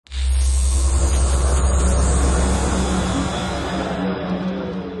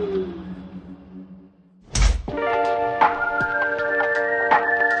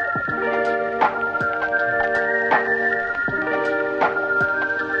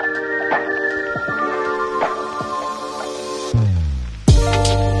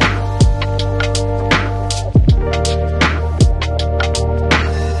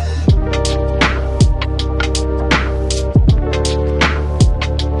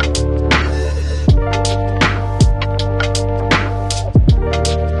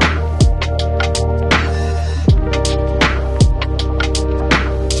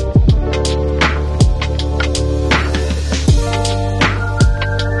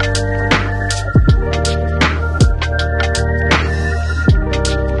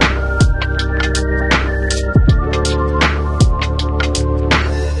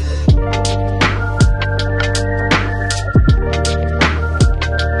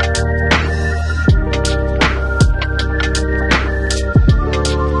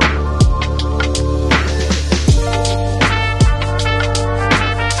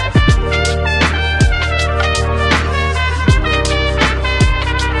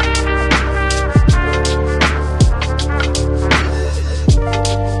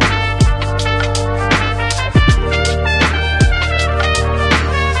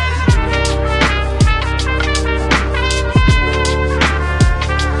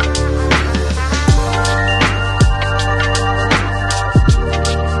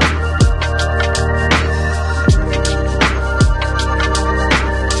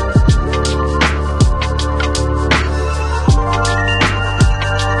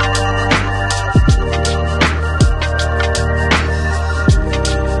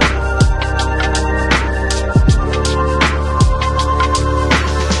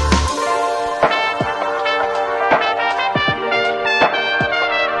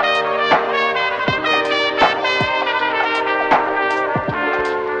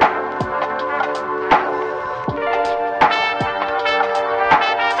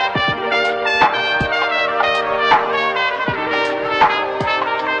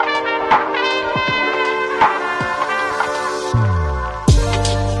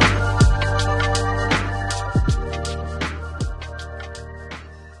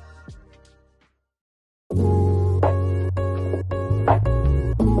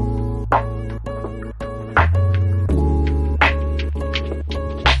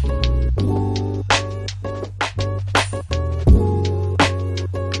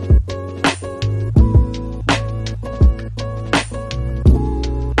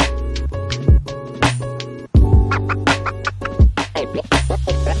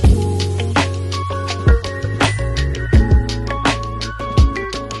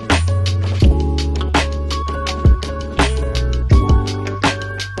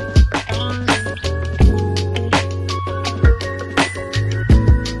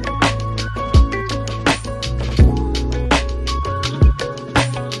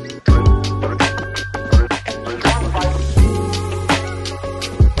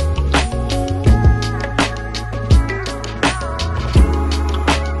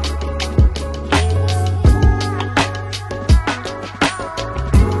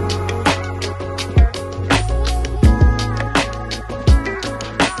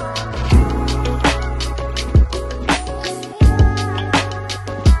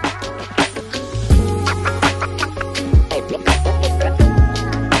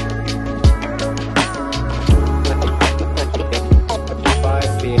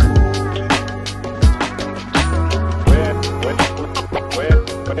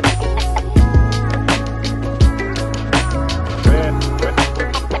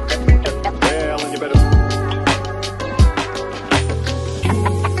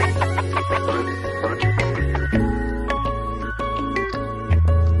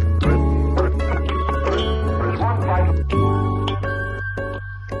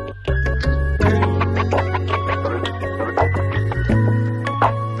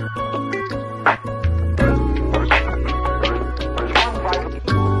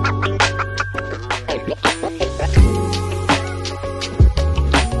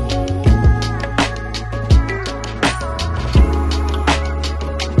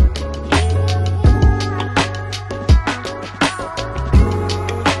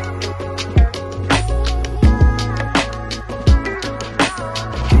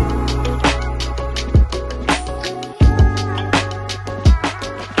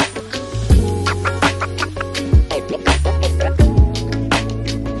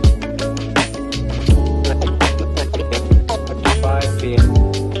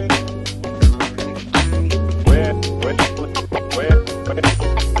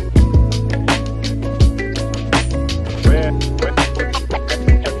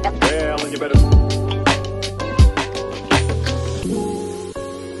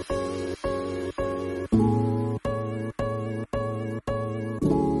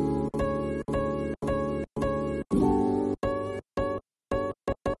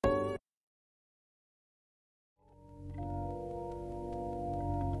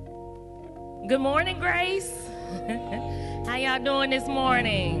Good morning, Grace. How y'all doing this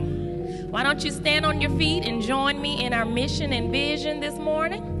morning? Why don't you stand on your feet and join me in our mission and vision this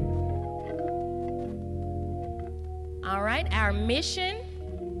morning? All right, our mission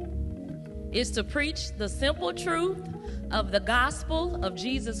is to preach the simple truth of the gospel of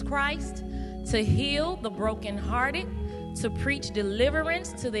Jesus Christ, to heal the brokenhearted, to preach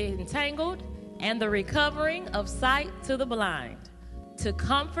deliverance to the entangled, and the recovering of sight to the blind, to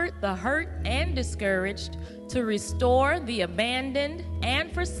comfort the hurt and discouraged, to restore the abandoned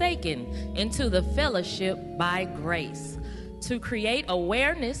and forsaken into the fellowship by grace, to create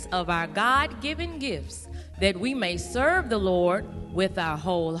awareness of our God-given gifts, that we may serve the Lord with our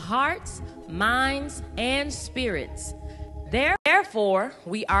whole hearts, minds, and spirits. Therefore,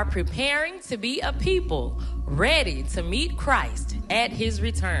 we are preparing to be a people ready to meet Christ at his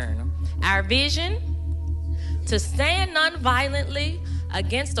return. Our vision: to stand nonviolently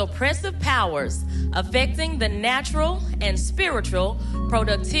against oppressive powers affecting the natural and spiritual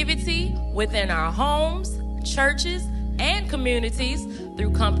productivity within our homes, churches, and communities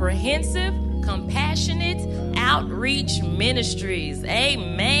through comprehensive, compassionate outreach ministries.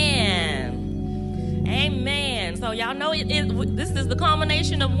 Amen. Amen. So y'all know this is the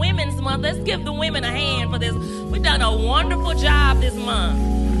culmination of Women's Month. Let's give the women a hand for this. We've done a wonderful job this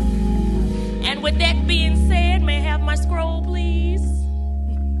month. And with that being said, may I have my scroll, please?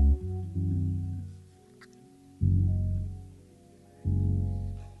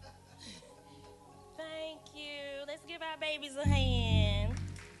 Thank you. Let's give our babies a hand.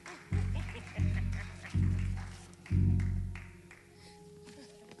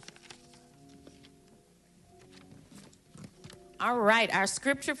 All right, our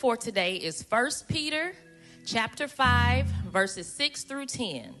scripture for today is 1 Peter chapter 5, verses 6 through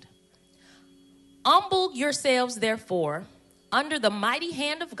 10. Humble yourselves, therefore, under the mighty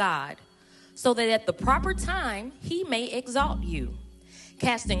hand of God, so that at the proper time he may exalt you,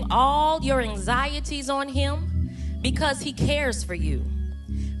 casting all your anxieties on him, because he cares for you.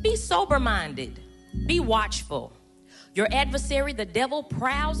 Be sober-minded, be watchful. Your adversary, the devil,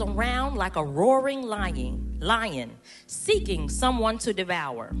 prowls around like a roaring lion, seeking someone to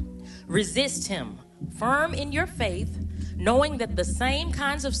devour. Resist him, firm in your faith, knowing that the same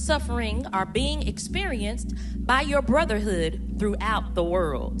kinds of suffering are being experienced by your brotherhood throughout the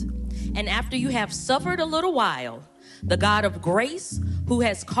world. And after you have suffered a little while, the God of grace, who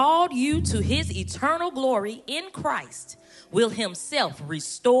has called you to his eternal glory in Christ, will himself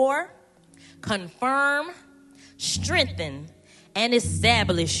restore, confirm, strengthen, and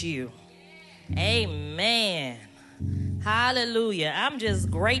establish you. Amen. Hallelujah. I'm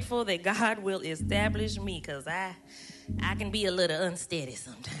just grateful that God will establish me, because I can be a little unsteady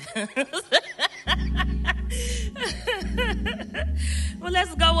sometimes. Well,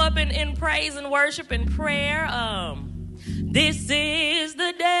 let's go up in praise and worship and prayer. This is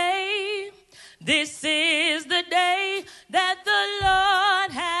the day that the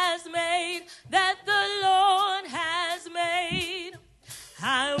Lord has made, that the Lord has made.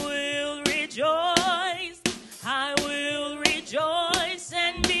 I will rejoice, I will rejoice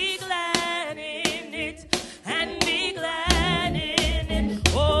and be glad in it, and be glad in it.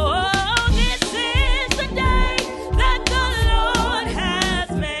 Oh, this is the day that the Lord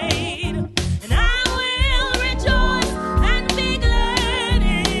has made, and I will rejoice and be glad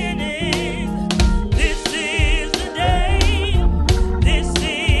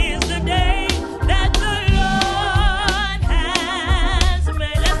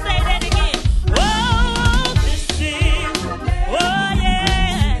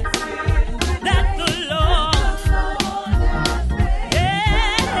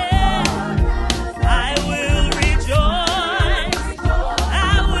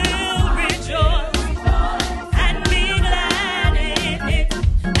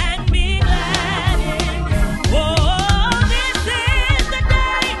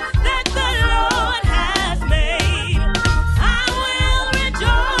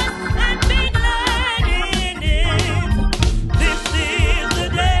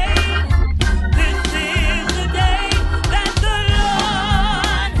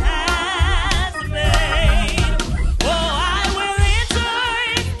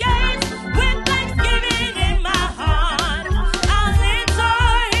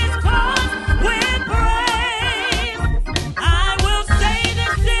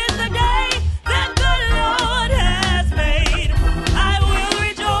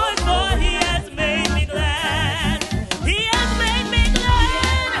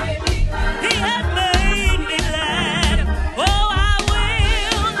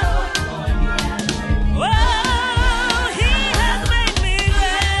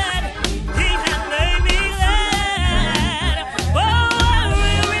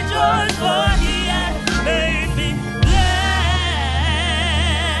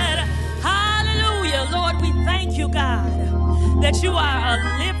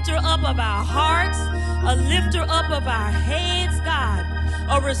of our hearts, a lifter up of our heads, God,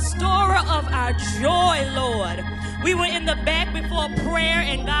 a restorer of our joy, Lord. We were in the back before prayer,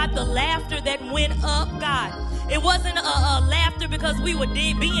 and God, the laughter that went up, God, it wasn't a laughter because we were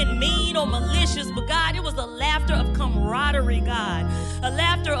being mean or malicious, but God, it was a laughter of camaraderie, God, a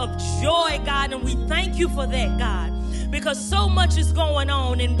laughter of joy, God, and we thank you for that, God, because so much is going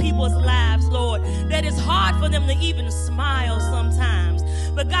on in people's lives, Lord, that it's hard for them to even smile sometimes.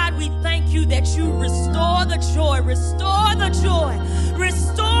 But God, we thank you that you restore the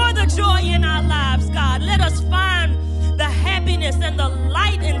joy in our lives, God. Let us find the happiness and the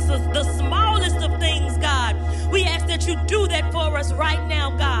light in the smallest of things, God. We ask that you do that for us right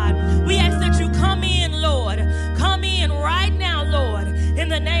now, God. We ask that you come in, Lord. Come in right now, Lord, in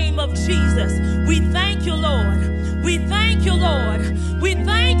the name of Jesus. We thank you, Lord. We thank you, Lord. We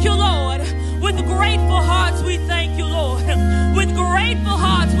thank you, Lord. With grateful hearts, we thank you, Lord. With grateful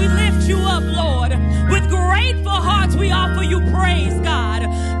hearts, we lift you up, Lord. With grateful hearts, we offer you praise, God,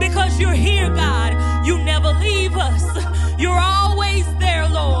 because you're here, God. You never leave us. You're always there,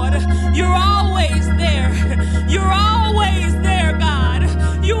 Lord. You're always there. You're always there, God.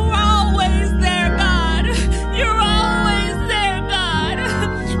 You're always there, God. You're always there, God.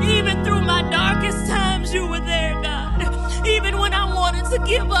 Even through my darkest times, you were there, God. Even when I wanted to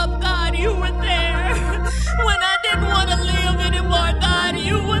give up, God, you were there. When I didn't want to live anymore, God,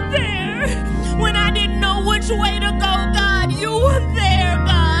 you were there. When I didn't know which way to go, God, you were there,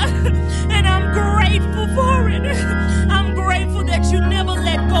 God. And I'm grateful for it. I'm grateful that you never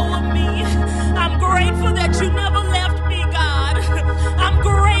let go of me. I'm grateful that you never left me, God. I'm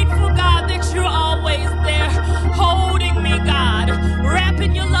grateful, God, that you're always there holding me, God,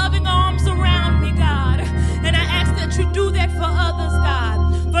 wrapping your loving arms around me, God. And I ask that you do that for others,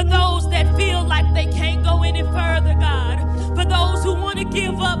 God, for those that feel like they can't go any further, God, for those who want to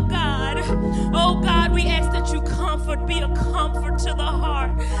give up, God. Oh, God, we ask that you comfort, be a comfort to the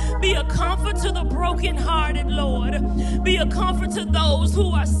heart, be a comfort to the brokenhearted, Lord, be a comfort to those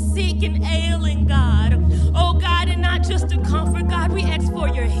who are sick and ailing, God. Oh, God, and not just a comfort, God, we ask for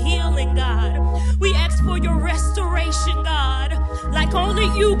your healing, God. We ask for your restoration, God, like only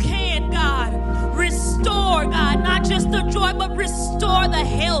you can, God. Restore, God, not just the joy, but restore the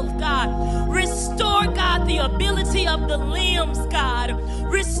health, God. Restore, God, the ability of the limbs, God.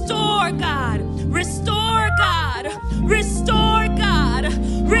 Restore, God. Restore, God. Restore, God.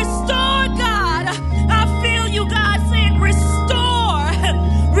 Restore, God. I feel you, God, saying restore.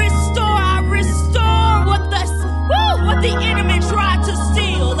 Restore. I restore what the enemy tried to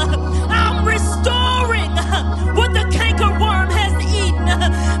steal. I'm restoring what the cankerworm has eaten.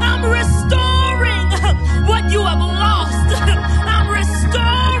 I'm restoring what you have lost. I'm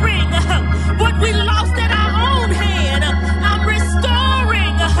restoring what we lost at our own hand. I'm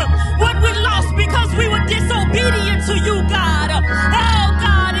restoring what we lost because we were disobedient to you, God. Oh,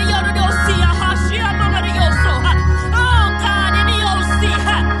 God. Oh, God.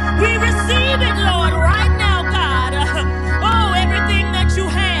 We receive it, Lord, right now, God. Oh, everything that you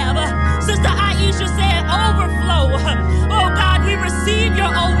have. Sister Aisha said overflow. Oh, God, we receive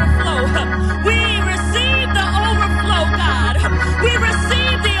your overflow. We receive the overflow, God. We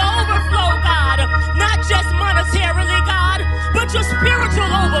receive the overflow, God. Not just monetarily, God, but your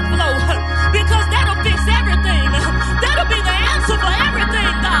spiritual overflow. Because that'll fix everything. That'll be the answer for everything,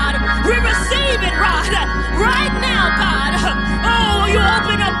 God. We receive it right now, God. Oh, you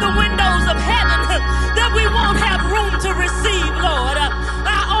open up the windows of heaven that we won't have room to receive, Lord.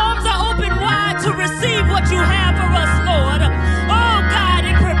 Our arms are open wide to receive what you have for us, Lord. Oh, God,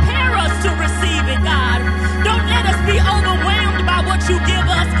 and prepare us to receive it, God. Don't let us be overwhelmed by what you give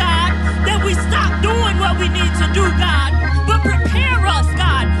us, God, that we stop doing what we need to do, God. But prepare us,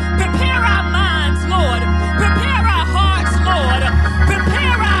 God. Prepare our minds,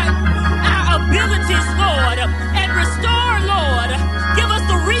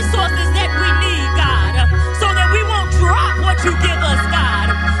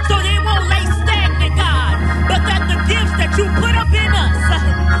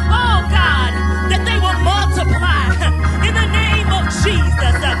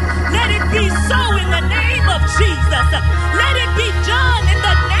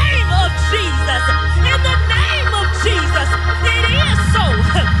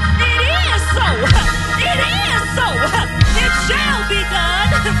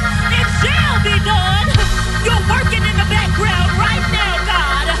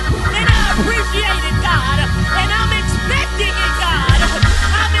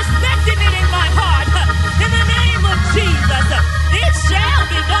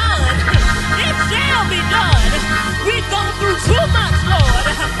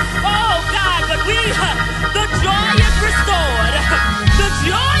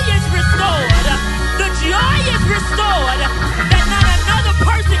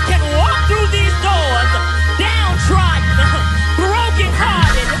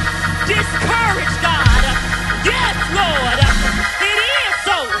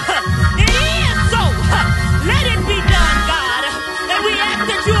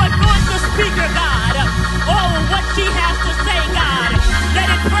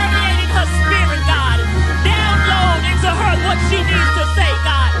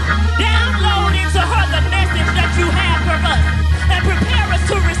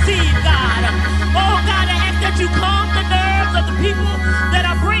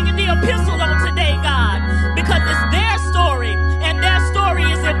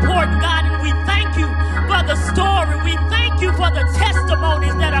 important, God, and we thank you for the story. We thank you for the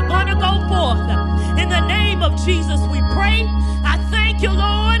testimonies that are going to go forth. In the name of Jesus, we pray. I thank you,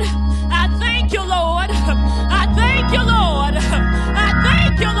 Lord. I thank you, Lord. I thank you, Lord. I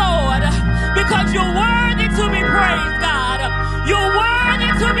thank you, Lord, because you're worthy to be praised, God. You're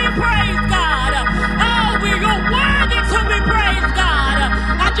worthy to be praised, God. Oh, you're worthy to be praised, God.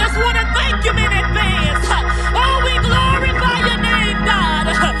 I just want to thank you in advance. Oh, we glorify your name, God.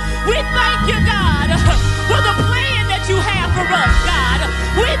 We thank you, God, for the plan that you have for us, God.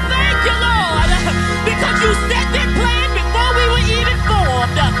 We thank you, Lord, because you set that plan before we were even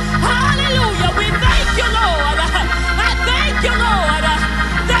formed. Hallelujah. We thank you, Lord. I thank you, Lord.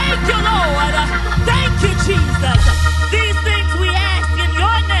 Thank you, Lord. Thank you, Jesus. These things we ask in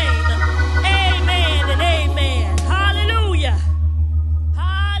your name. Amen and amen. Hallelujah.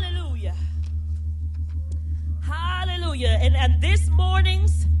 Hallelujah. Hallelujah. And this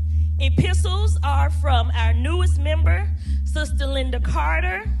morning's epistles are from our newest member, Sister Linda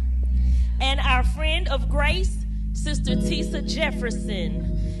Carter, and our friend of grace, Sister Tisa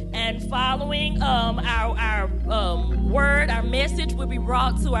Jefferson. And following our word, our message will be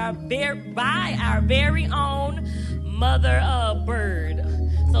brought to by our very own Mother Byrd.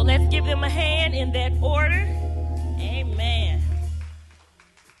 So let's give them a hand in that order. Amen.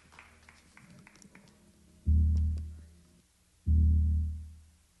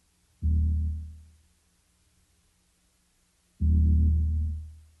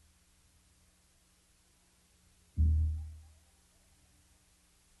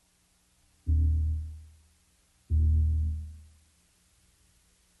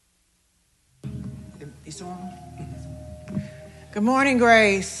 It's on. Good morning,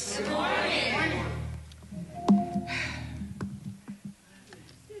 Grace. Good morning.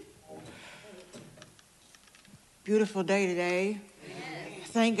 Beautiful day today. Yes.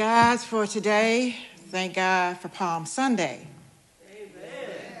 Thank God for today. Thank God for Palm Sunday. Amen.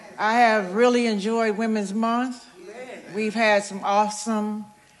 I have really enjoyed Women's Month. Amen. We've had some awesome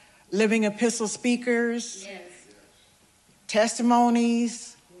living epistle speakers, yes, testimonies.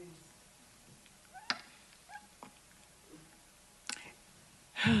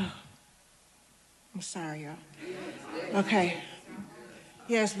 I'm sorry, y'all. Okay.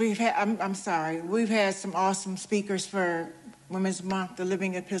 Yes, I'm sorry. We've had some awesome speakers for Women's Month, the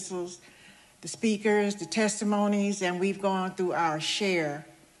living epistles, the speakers, the testimonies, and we've gone through our share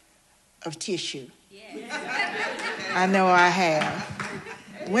of tissue. Yes. I know I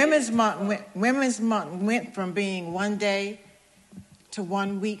have. Women's Month went from being one day to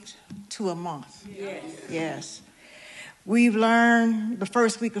 1 week to a month. Yes. Yes. We've learned the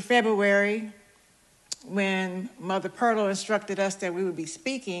first week of February when Mother Purtle instructed us that we would be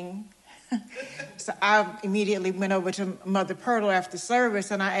speaking. So I immediately went over to Mother Purtle after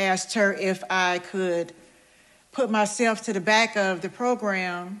service and I asked her if I could put myself to the back of the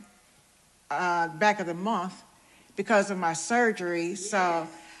program, back of the month, because of my surgery. So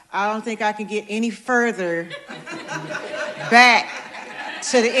I don't think I can get any further back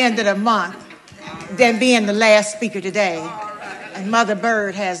to the end of the month than being the last speaker today. And Mother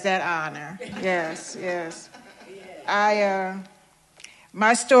Byrd has that honor. Yes, yes.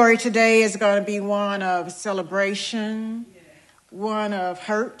 My story today is going to be one of celebration, one of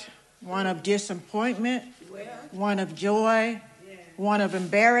hurt, one of disappointment, one of joy, one of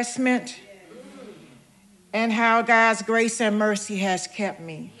embarrassment, and how God's grace and mercy has kept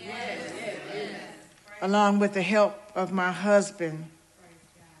me, along with the help of my husband,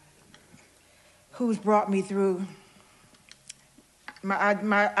 who's brought me through.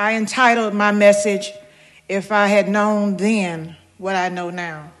 I entitled my message, "If I Had Known Then What I Know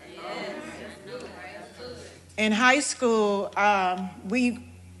Now." In high school, we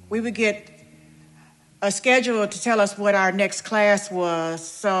would get a schedule to tell us what our next class was.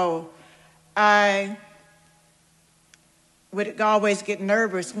 So I would always get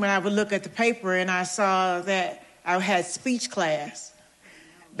nervous when I would look at the paper and I saw that I had speech class.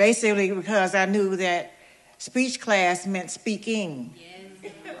 Basically because I knew that speech class meant speaking.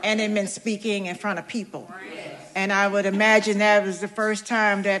 Yes. And it meant speaking in front of people. Yes. And I would imagine that was the first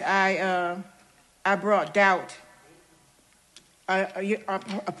time that I brought doubt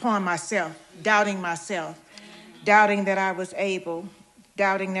upon myself, doubting that I was able,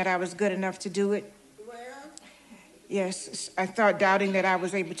 doubting that I was good enough to do it. Yes, I thought doubting that I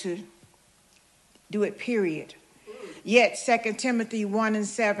was able to do it, period. Yet 2 Timothy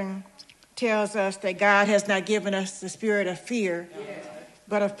 1:7 tells us that God has not given us the spirit of fear,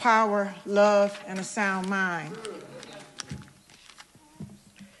 but of power, love, and a sound mind.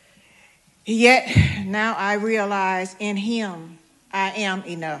 Yet now I realize in him, I am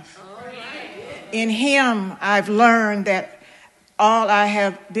enough. In him, I've learned that in all I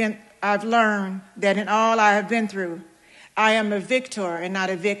have been through, I am a victor and not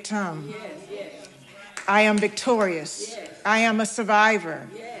a victim. I am victorious. I am a survivor.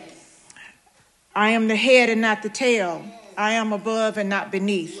 I am the head and not the tail. I am above and not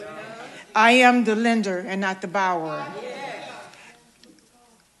beneath. I am the lender and not the borrower.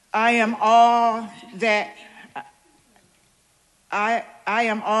 I am all that I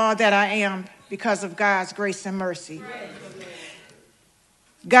am because of God's grace and mercy.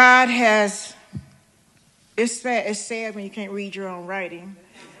 God has, it's sad when you can't read your own writing.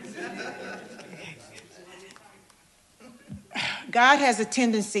 God has a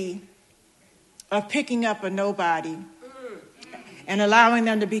tendency of picking up a nobody and allowing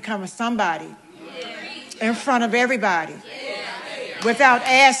them to become a somebody in front of everybody without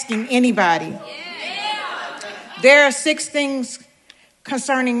asking anybody. There are 6 things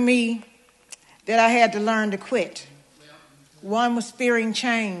concerning me that I had to learn to quit. One was fearing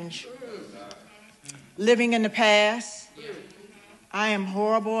change, living in the past. I am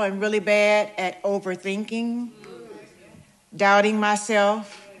horrible and really bad at overthinking, doubting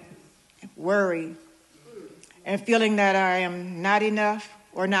myself, worry, and feeling that I am not enough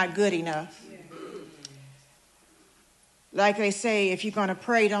or not good enough. Like they say, if you're going to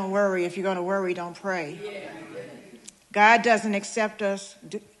pray, don't worry. If you're going to worry, don't pray. God doesn't expect us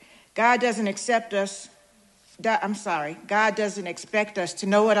to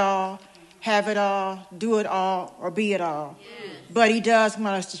know it all, have it all, do it all, or be it all. But he does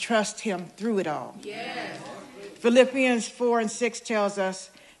want us to trust him through it all. Philippians 4:6 tells us,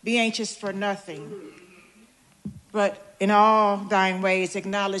 be anxious for nothing, but in all thine ways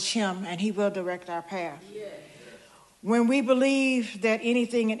acknowledge him, and he will direct our path. When we believe that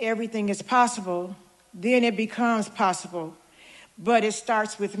anything and everything is possible, then it becomes possible. But it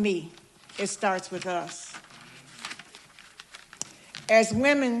starts with me. It starts with us. As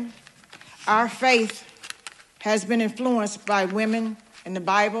women, our faith has been influenced by women in the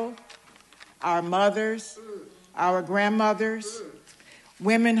Bible, our mothers, our grandmothers,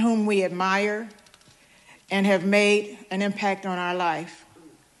 women whom we admire and have made an impact on our life.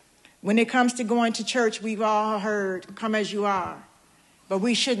 When it comes to going to church, we've all heard, come as you are, but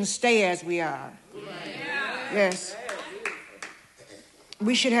we shouldn't stay as we are. Yes.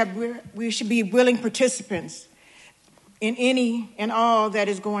 We should be willing participants in any and all that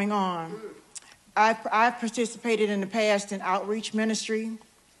is going on. I've participated in the past in outreach ministry,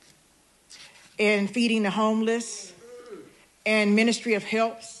 in feeding the homeless, and ministry of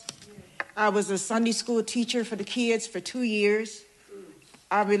helps. I was a Sunday school teacher for the kids for 2 years.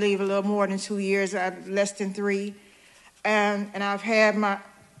 I believe a little more than 2 years, less than 3. And I've had my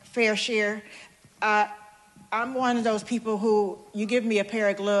fair share. I'm one of those people who, you give me a pair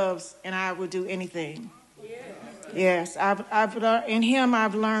of gloves and I will do anything. Yes, in him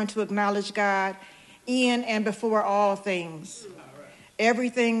I've learned to acknowledge God in and before all things.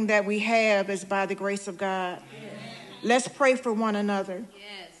 Everything that we have is by the grace of God. Let's pray for one another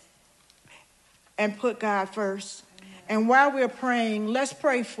and put God first. And while we're praying, let's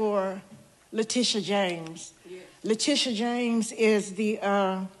pray for Letitia James. Letitia James is the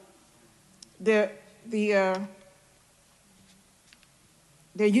New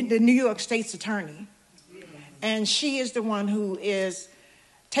York State's attorney. And she is the one who is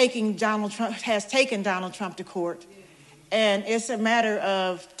has taken Donald Trump to court. And it's a matter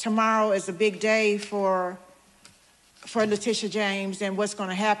of tomorrow is a big day for Letitia James and what's going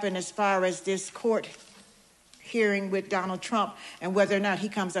to happen as far as this court hearing with Donald Trump and whether or not he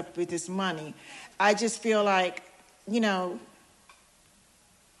comes up with this money. I just feel like,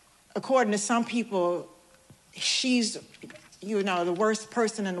 according to some people, she's, the worst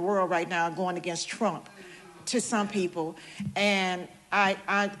person in the world right now going against Trump to some people. And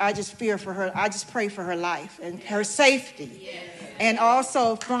I just fear for her. I just pray for her life and her safety. Yes. And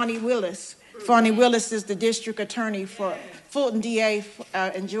also Fonnie Willis. Fonnie Willis is the district attorney for Fulton DA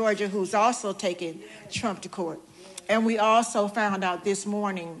in Georgia, who's also taken Trump to court. And we also found out this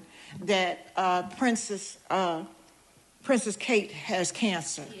morning that Princess Kate has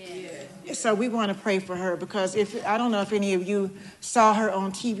cancer. Yes. So we want to pray for her because I don't know if any of you saw her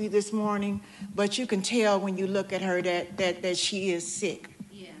on TV this morning, but you can tell when you look at her that she is sick.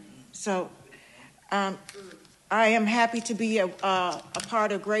 Yeah. So I am happy to be a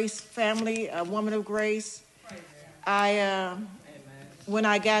part of Grace family, a woman of Grace. When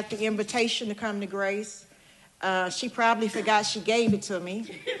I got the invitation to come to Grace, she probably forgot she gave it to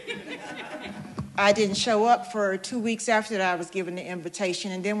me. I didn't show up for 2 weeks after that I was given the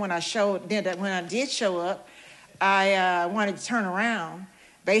invitation, and then when I did show up, I wanted to turn around,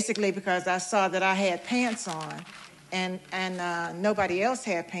 basically because I saw that I had pants on, and nobody else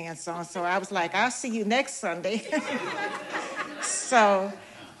had pants on. So I was like, I'll see you next Sunday. So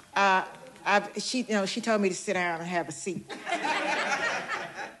she told me to sit down and have a seat.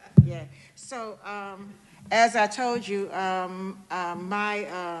 Yeah. So as I told you,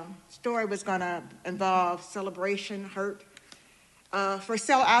 my story was going to involve celebration, hurt.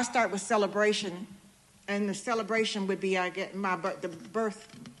 I'll start with celebration, and the celebration would be my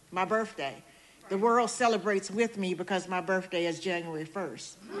birthday. The world celebrates with me because my birthday is January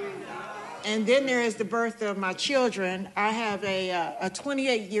 1st. And then there is the birth of my children. I have a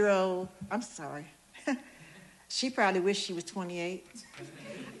 28-year-old. I'm sorry. She probably wished she was 28.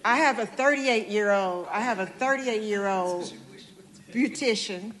 I have a 38-year-old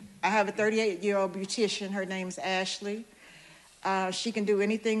beautician. Her name's Ashley. She can do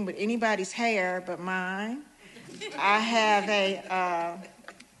anything with anybody's hair but mine.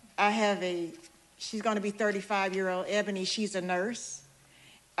 She's going to be 35-year-old Ebony. She's a nurse.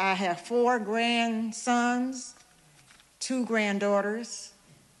 I have 4 grandsons, 2 granddaughters,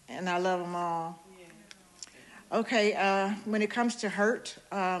 and I love them all. Okay, when it comes to hurt,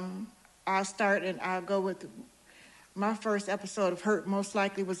 I'll start and I'll go with my first episode of hurt. Most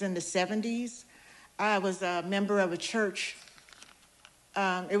likely was in the 70s. I was a member of a church.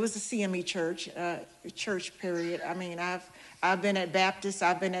 It was a CME church period. I mean, I've been at Baptist,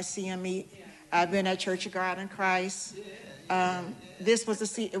 I've been at CME, I've been at Church of God in Christ. It was a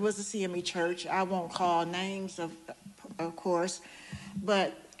CME church. I won't call names, of course,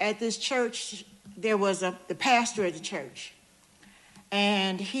 but at this church, there was the pastor of the church,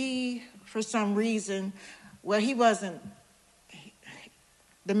 and he, for some reason, he wasn't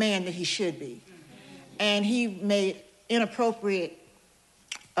the man that he should be, and he made inappropriate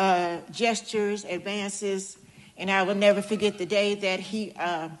gestures, advances, and I will never forget the day that he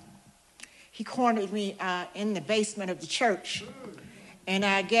cornered me in the basement of the church, and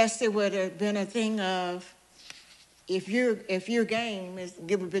I guess it would have been a thing of, if you're game, it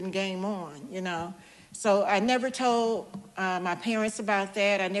would have been game on, So I never told my parents about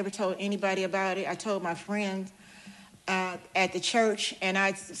that. I never told anybody about it. I told my friends at the church, and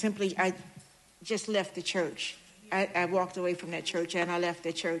I just left the church. I walked away from that church, and I left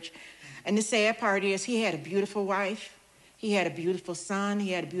the church. And the sad part is he had a beautiful wife. He had a beautiful son.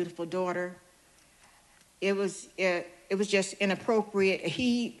 He had a beautiful daughter. It was just inappropriate.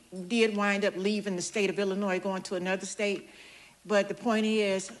 He did wind up leaving the state of Illinois, going to another state. But the point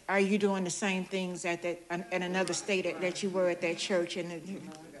is, are you doing the same things at another state that you were at that church? And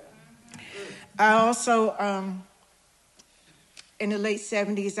I also, in the late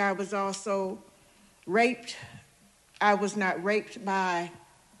 70s, I was also raped. I was not raped by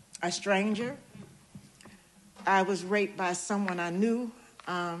a stranger. I was raped by someone I knew.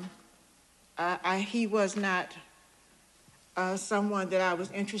 He was not someone that I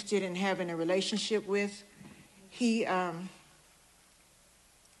was interested in having a relationship with.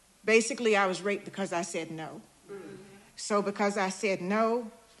 Basically, I was raped because I said no. So because I said no,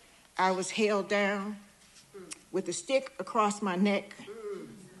 I was held down with a stick across my neck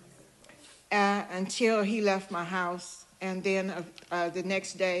until he left my house. And then the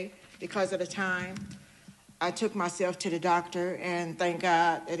next day, because of the time, I took myself to the doctor, and thank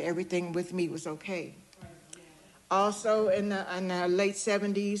God that everything with me was okay. Also, in the late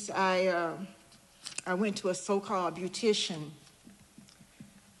 70s, I went to a so-called beautician,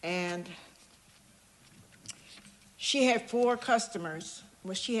 and she had 4 customers.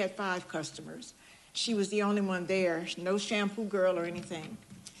 Well, she had 5 customers. She was the only one there, no shampoo girl or anything.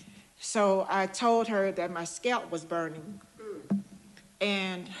 So I told her that my scalp was burning,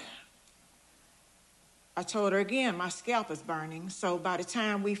 and I told her again, my scalp is burning. So by the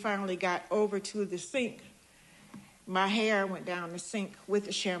time we finally got over to the sink, my hair went down the sink with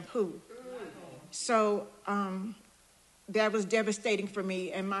the shampoo. So that was devastating for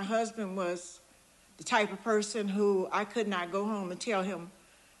me. And my husband was the type of person who I could not go home and tell him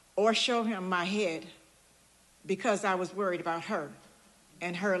or show him my head because I was worried about her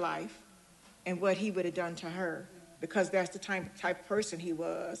and her life and what he would have done to her, because that's the type of person he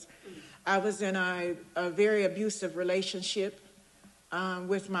was. I was in a very abusive relationship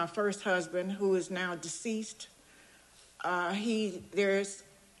with my first husband, who is now deceased. I had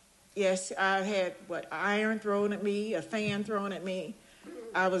iron thrown at me, a fan thrown at me.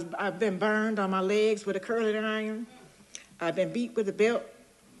 I've been burned on my legs with a curling iron. I've been beat with a belt,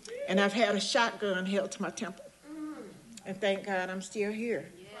 and I've had a shotgun held to my temple. And thank God I'm still here.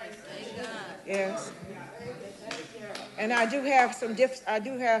 Yes, thank God. Yes. And I do have some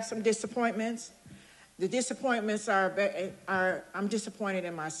disappointments. The disappointments are I'm disappointed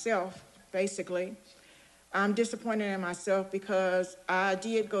in myself, basically. I'm disappointed in myself because I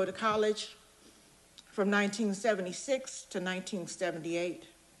did go to college from 1976 to 1978,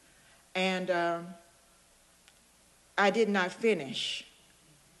 and I did not finish.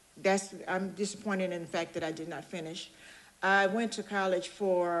 I'm disappointed in the fact that I did not finish. I went to college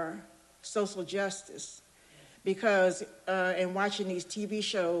for social justice because in watching these TV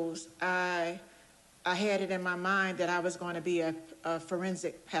shows, I had it in my mind that I was going to be a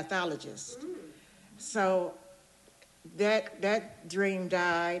forensic pathologist. So that dream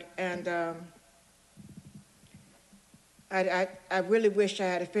died, and I really wish I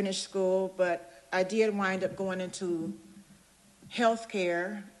had finished school, but I did wind up going into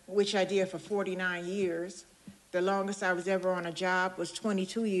healthcare, which I did for 49 years. The longest I was ever on a job was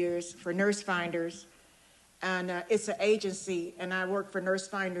 22 years for Nurse Finders, and it's an agency, and I work for Nurse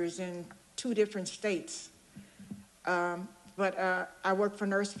Finders in 2 different states. But I worked for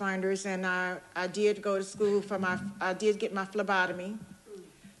Nurse Finders, and I did go to school I did get my phlebotomy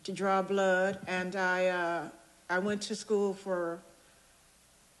to draw blood, and I went to school for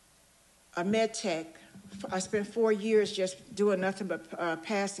a med tech. I spent 4 years just doing nothing but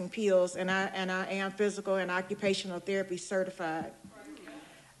passing pills, and I am physical and occupational therapy certified.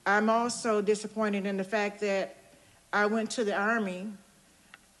 I'm also disappointed in the fact that I went to the Army,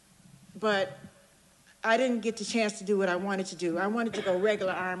 but I didn't get the chance to do what I wanted to do. I wanted to go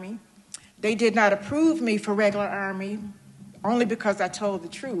regular Army. They did not approve me for regular Army only because I told the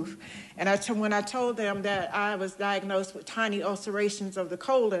truth. And when I told them that I was diagnosed with tiny ulcerations of the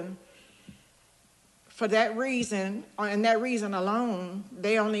colon, for that reason, and that reason alone,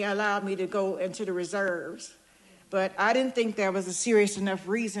 they only allowed me to go into the reserves. But I didn't think there was a serious enough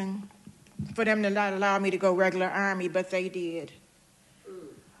reason for them to not allow me to go regular Army, but they did.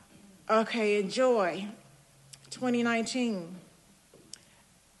 Okay, enjoy. 2019.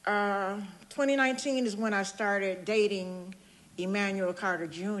 2019 is when I started dating Emmanuel Carter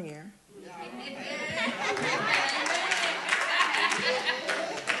Jr.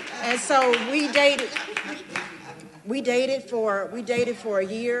 And so we dated for a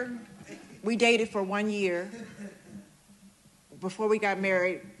year. We dated for 1 year before we got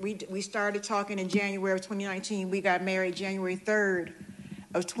married. We started talking in January of 2019. We got married January 3rd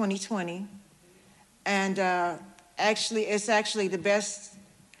of 2020. And it's actually the best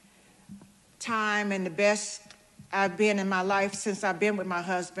time and the best I've been in my life since I've been with my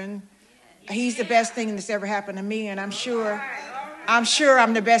husband. He's the best thing that's ever happened to me, and I'm sure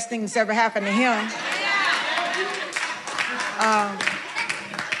I'm the best thing that's ever happened to him.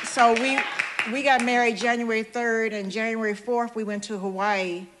 So we got married January 3rd, and January 4th we went to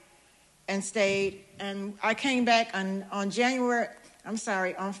Hawaii and stayed. And I came back in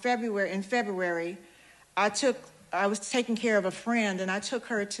February. I was taking care of a friend, and I took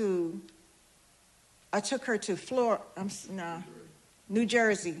her to New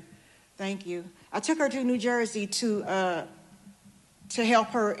Jersey. Thank you. I took her to New Jersey to help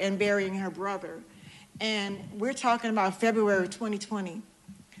her in burying her brother. And we're talking about February of 2020.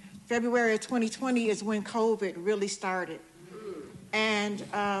 February of 2020 is when COVID really started. And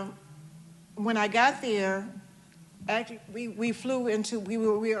when I got there, actually, we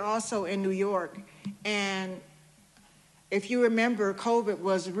were also in New York. And if you remember, COVID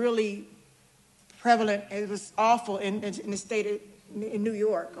was really prevalent. It was awful in the state in New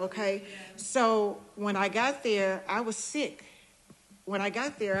York, okay? So when I got there, I was sick. When I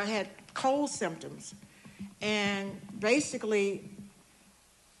got there, I had cold symptoms. And basically,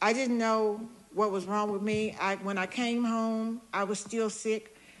 I didn't know what was wrong with me. When I came home, I was still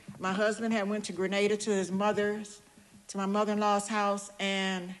sick. My husband had went to Grenada to my mother-in-law's house,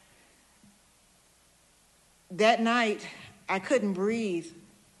 and that night, I couldn't breathe.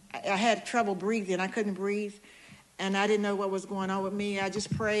 I had trouble breathing. I couldn't breathe, and I didn't know what was going on with me. I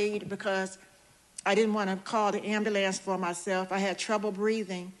just prayed because I didn't want to call the ambulance for myself. I had trouble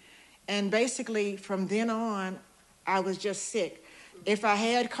breathing, and basically from then on, I was just sick. If I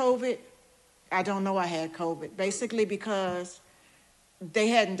had COVID, I don't know I had COVID, basically because they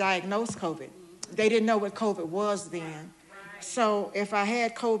hadn't diagnosed COVID. They didn't know what COVID was then. So if I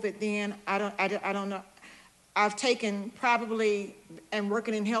had COVID then, I don't know. I've taken probably, and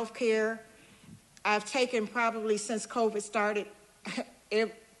working in healthcare, I've taken probably since COVID started,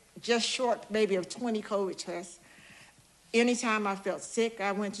 just short maybe of 20 COVID tests. Anytime I felt sick,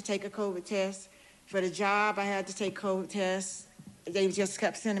 I went to take a COVID test. For the job, I had to take COVID tests. They just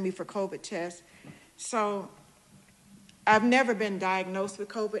kept sending me for COVID tests. So I've never been diagnosed with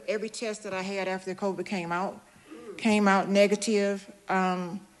COVID. Every test that I had after COVID came out negative.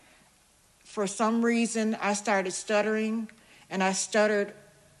 for some reason, I started stuttering, and I stuttered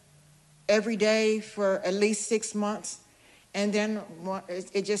every day for at least 6 months, and then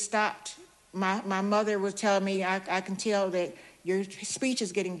it just stopped. My mother was telling me, I can tell that your speech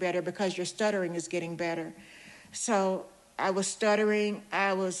is getting better because your stuttering is getting better. So I was stuttering.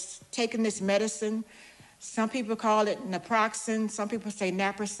 I was taking this medicine. Some people call it naproxen. Some people say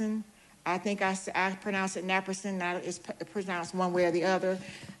naproxen. I think I pronounce it naproxen. Now it's pronounced one way or the other.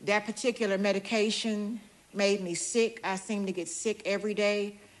 That particular medication made me sick. I seemed to get sick every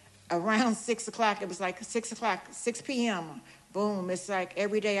day. Around 6 o'clock, it was like 6 o'clock, 6 p.m., boom, it's like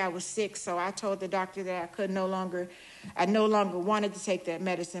every day I was sick. So I told the doctor that I no longer wanted to take that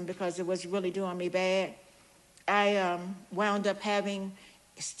medicine because it was really doing me bad. I wound up having,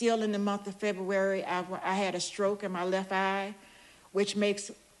 still in the month of February, I had a stroke in my left eye, which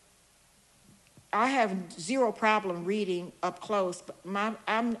makes, I have zero problem reading up close, but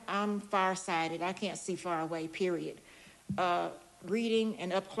I'm farsighted. I can't see far away, period. Reading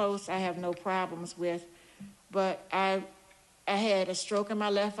and up close, I have no problems with, but I had a stroke in my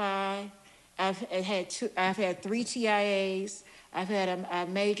left eye. I've had 3 TIAs. I've had a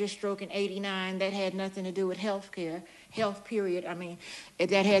major stroke in '89 that had nothing to do with health, period. I mean,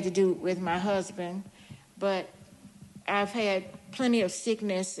 that had to do with my husband. But I've had plenty of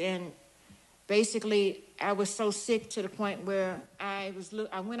sickness, and basically I was so sick to the point where I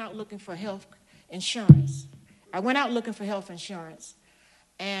went out looking for health insurance.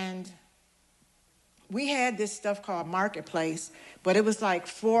 And we had this stuff called Marketplace, but it was like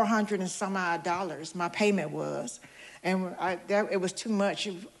 $400 and some odd dollars. My payment was, and it was too much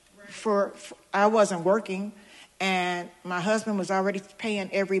for I wasn't working, and my husband was already paying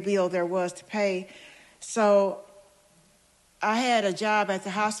every bill there was to pay. So I had a job at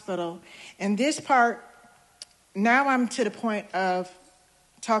the hospital, and this part, now I'm to the point of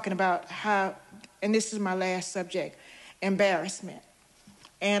talking about how, and this is my last subject, embarrassment.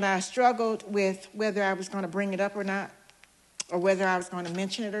 And I struggled with whether I was going to bring it up or not, or whether I was going to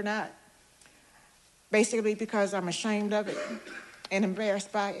mention it or not, basically because I'm ashamed of it and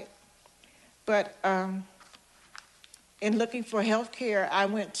embarrassed by it. But in looking for health care, I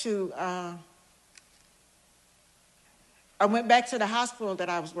went back to the hospital that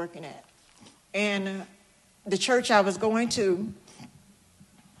I was working at. And the church I was going to,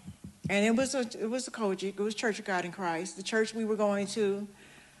 and it was a Kojic, it was Church of God in Christ. The church we were going to,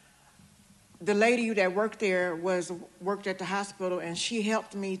 the lady that worked there worked at the hospital, and she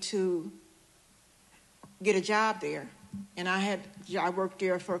helped me to get a job there. And I worked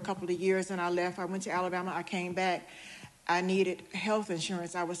there for a couple of years, and I left. I went to Alabama. I came back. I needed health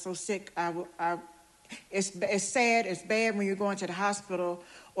insurance. I was so sick. It's sad. It's bad when you're going to the hospital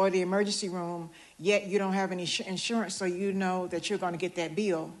or the emergency room, yet you don't have any insurance, so you know that you're going to get that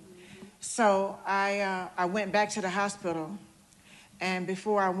bill. So I went back to the hospital, and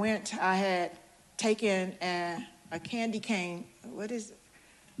before I went, I had taken a candy cane. What is it?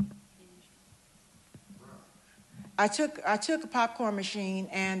 I took a popcorn machine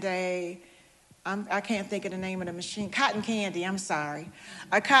and I can't think of the name of the machine. Cotton candy. I'm sorry,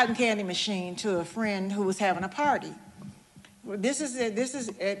 a cotton candy machine to a friend who was having a party. This is at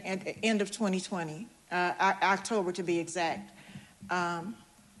the end of 2020, October to be exact.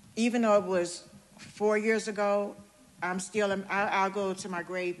 Even though it was 4 years ago, I'll go to my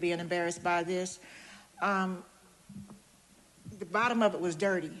grave being embarrassed by this. The bottom of it was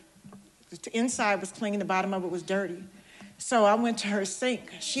dirty. The inside was clean, the bottom of it was dirty. So I went to her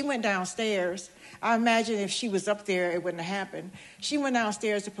sink. She went downstairs. I imagine if she was up there, it wouldn't have happened. She went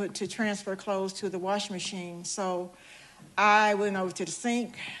downstairs to transfer clothes to the washing machine. So I went over to the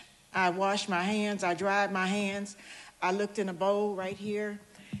sink. I washed my hands. I dried my hands. I looked in a bowl right here.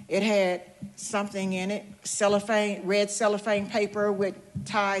 It had something in it, red cellophane paper with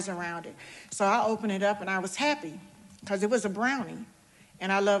ties around it. So I opened it up, and I was happy because it was a brownie,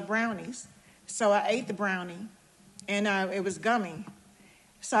 and I love brownies. So I ate the brownie, and it was gummy.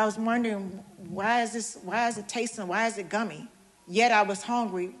 So I was wondering, why is it tasting, why is it gummy? Yet I was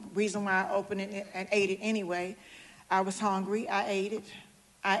hungry, reason why I opened it and ate it anyway. I was hungry, I ate it.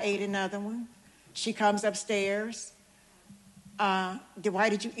 I ate another one. She comes upstairs. Why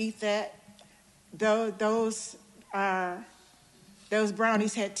did you eat that? Those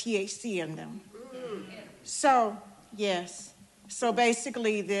brownies had THC in them. So, yes. So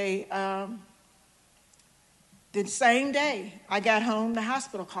basically, the same day I got home, the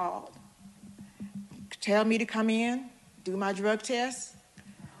hospital called. Tell me to come in, do my drug test.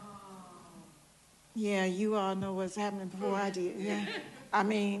 Yeah, you all know what's happening before I did. Yeah. I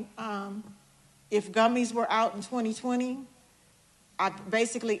mean, if gummies were out in 2020,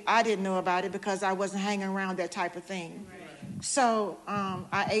 I didn't know about it because I wasn't hanging around that type of thing. So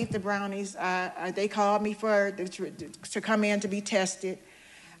I ate the brownies. They called me to come in to be tested.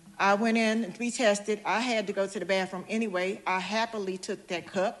 I went in to be tested. I had to go to the bathroom anyway. I happily took that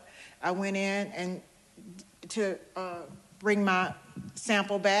cup. I went in and to bring my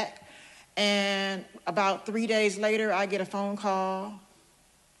sample back. And about 3 days later, I get a phone call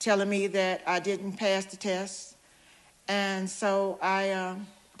telling me that I didn't pass the test. And so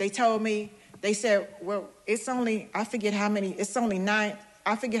they told me, they said, well, it's only, I forget how many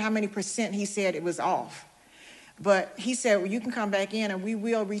percent he said it was off. But he said, well, you can come back in and we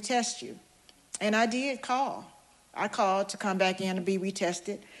will retest you. And I did call. I called to come back in and be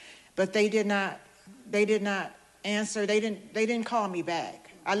retested, but they did not answer. They didn't call me back.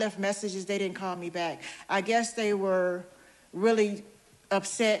 I left messages, they didn't call me back. I guess they were really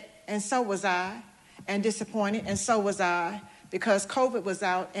upset, and so was I, and disappointed, and so was I, because COVID was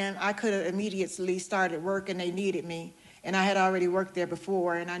out, and I could have immediately started work, and they needed me, and I had already worked there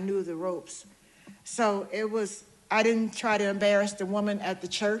before, and I knew the ropes. So I didn't try to embarrass the woman at the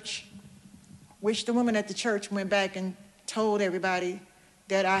church, which the woman at the church went back and told everybody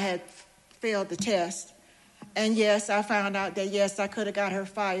that I had failed the test. And yes, I found out that, yes, I could have got her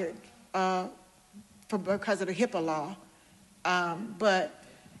fired because of the HIPAA law. But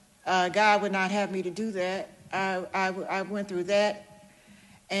God would not have me to do that. I went through that,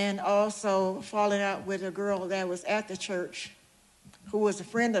 and also falling out with a girl that was at the church who was a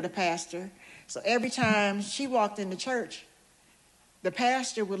friend of the pastor. So every time she walked in the church, the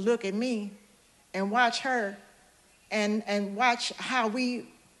pastor would look at me and watch her and watch how we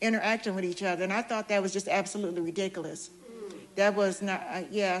interacting with each other. And I thought that was just absolutely ridiculous. That was not,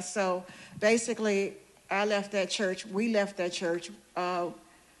 so basically I left that church, we left that church, I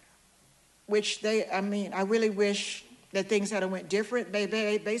really wish that things had went different,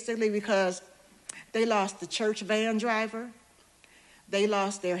 basically because they lost the church van driver, they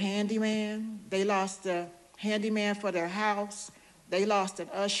lost their handyman, they lost the handyman for their house, they lost an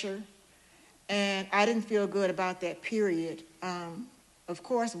usher, and I didn't feel good about that period. Of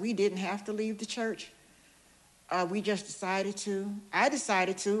course, we didn't have to leave the church. We just decided to. I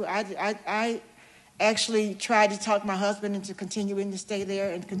decided to. I actually tried to talk my husband into continuing to stay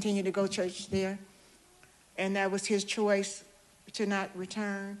there and continue to go to church there. And that was his choice to not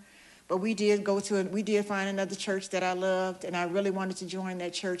return. But we did find another church that I loved, and I really wanted to join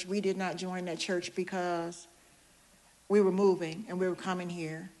that church. We did not join that church because we were moving and we were coming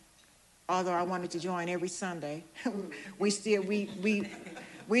here. Although I wanted to join every Sunday, we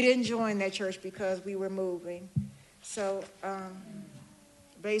didn't join that church because we were moving. So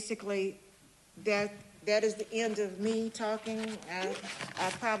basically, that is the end of me talking. I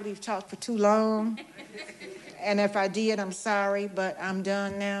probably talked for too long, and if I did, I'm sorry, but I'm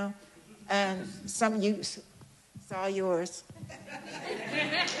done now. And it's all yours.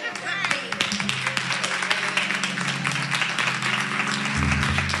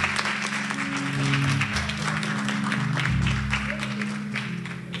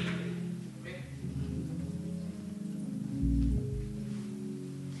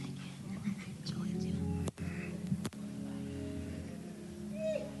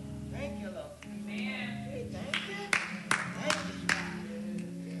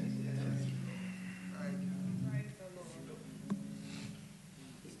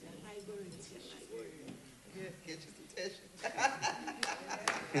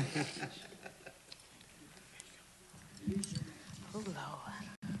 Oh, Lord.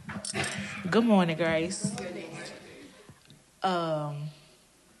 Good morning, Grace. I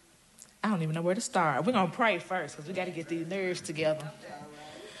don't even know where to start. We're going to pray first because we got to get these nerves together.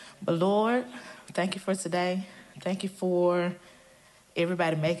 But Lord, thank you for today. Thank you for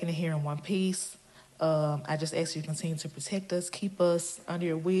everybody making it here in one piece. I just ask you to continue to protect us, keep us under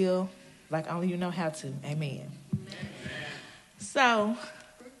your will like only you know how to. Amen. So,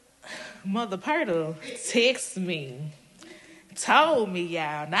 Mother Purtle texted me, told me,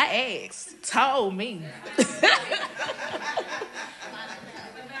 y'all, not asked, told me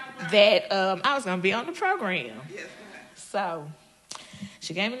that I was going to be on the program. So,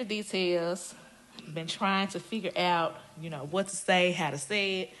 she gave me the details. Been trying to figure out, what to say, how to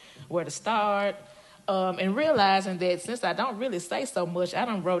say it, where to start, and realizing that since I don't really say so much, I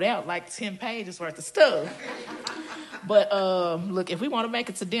done wrote out like 10 pages worth of stuff. But look, if we want to make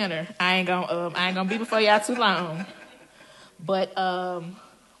it to dinner, I ain't gonna be before y'all too long. But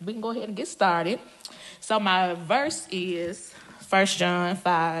we can go ahead and get started. So my verse is 1 John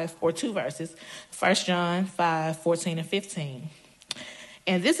 5, or two verses, 1 John 5, 14 and 15.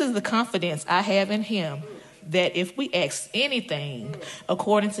 And this is the confidence I have in him, that if we ask anything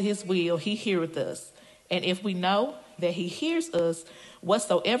according to his will, he heareth us. And if we know that he hears us,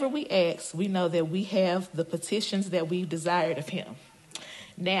 whatsoever we ask, we know that we have the petitions that we desired of him.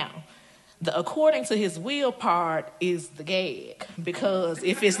 Now, the according to his will part is the gag, because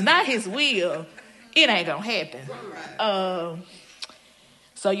if it's not his will, it ain't gonna happen.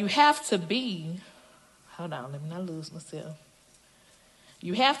 So you have to be, hold on, let me not lose myself.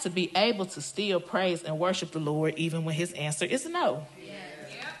 You have to be able to still praise and worship the Lord even when his answer is no.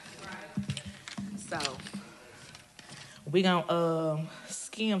 So we're going to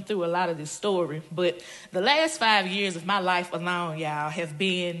skim through a lot of this story. But the last 5 years of my life alone, y'all, have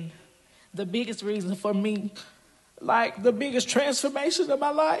been the biggest reason for me, like the biggest transformation of my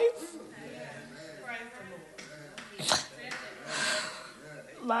life.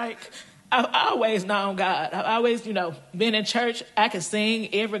 Like, I've always known God. I've always, been in church. I can sing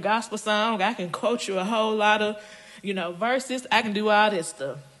every gospel song. I can quote you a whole lot of, verses. I can do all this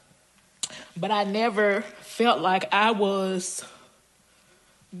stuff. But I never felt like I was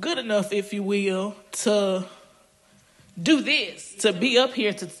good enough, if you will, to do this, to be up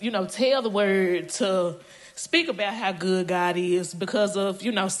here, to, tell the word, to speak about how good God is because of,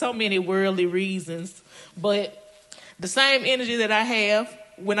 so many worldly reasons. But the same energy that I have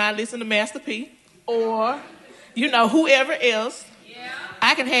when I listen to Master P or, whoever else,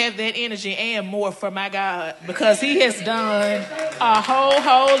 I can have that energy and more for my God because he has done a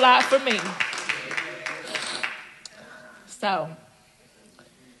whole lot for me. So,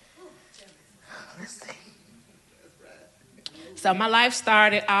 let's see. So my life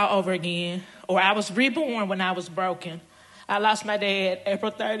started all over again, or I was reborn when I was broken. I lost my dad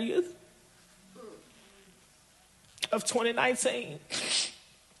April 30th of 2019.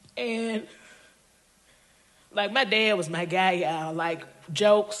 And like my dad was my guy, y'all. Like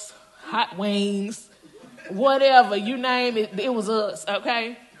jokes, hot wings, whatever, you name it, it was us,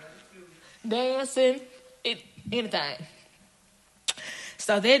 okay? Dancing, anything.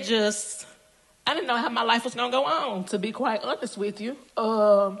 So that just, I didn't know how my life was gonna go on, to be quite honest with you.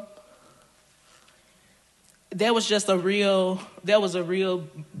 That was just a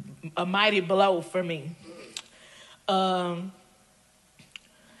mighty blow for me.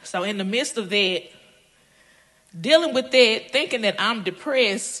 So in the midst of that, dealing with that, thinking that I'm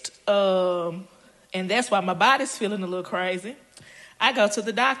depressed, and that's why my body's feeling a little crazy, I go to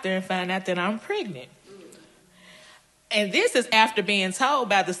the doctor and find out that I'm pregnant. And this is after being told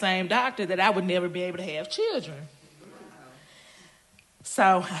by the same doctor that I would never be able to have children.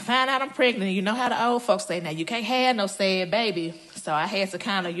 So I find out I'm pregnant. You know how the old folks say, now you can't have no sad baby. So I had to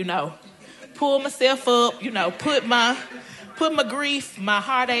kind of, pull myself up, put my grief, my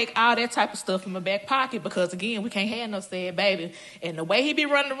heartache, all that type of stuff in my back pocket because, again, we can't have no sad baby. And the way he be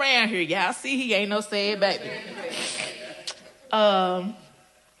running around here, y'all see he ain't no sad baby.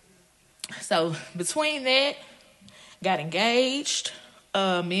 So between that, got engaged.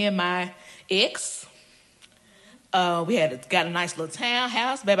 Me and my ex, we got a nice little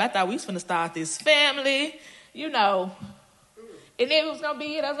townhouse. Baby, I thought we was finna start this family, And then it was gonna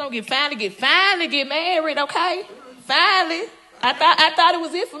be it. I was gonna finally get married, okay? Finally. I thought it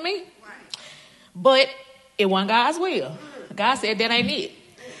was it for me. But it wasn't God's will. God said that ain't it.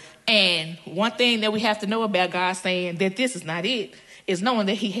 And one thing that we have to know about God saying that this is not it is knowing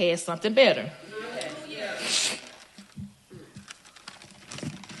that he has something better.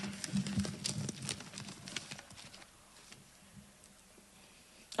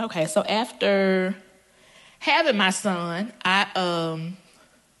 Okay, so after having my son, I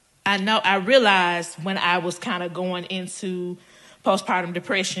realized when I was kind of going into postpartum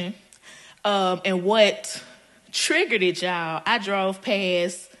depression, and what triggered it, y'all, I drove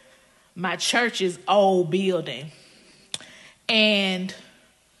past my church's old building, and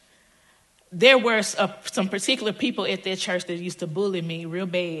there were some particular people at that church that used to bully me real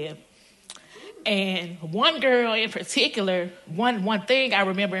bad. And one girl in particular, one thing I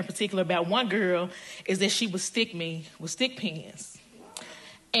remember in particular about one girl is that she would stick me with stick pins.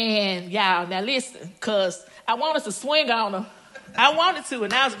 And y'all, now listen, because I wanted to swing on her. I wanted to,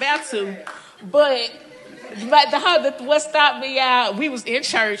 and I was about to. But what stopped me out, we was in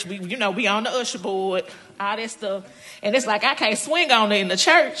church. We on the usher board, all that stuff. And it's like, I can't swing on her in the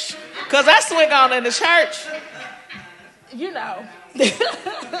church. Because I swing on her in the church.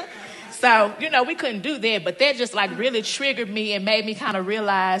 So, we couldn't do that, but that just like really triggered me and made me kind of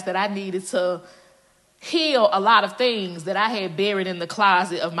realize that I needed to heal a lot of things that I had buried in the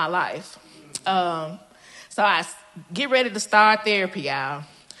closet of my life. So I get ready to start therapy, y'all.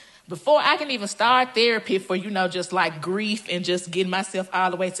 before I can even start therapy for, just like grief and just getting myself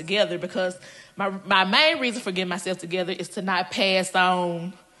all the way together, because my main reason for getting myself together is to not pass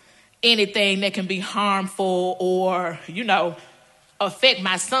on anything that can be harmful or, affect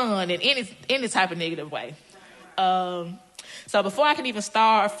my son in any type of negative way. So before I can even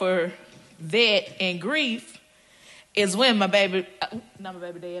start for that and grief is when not my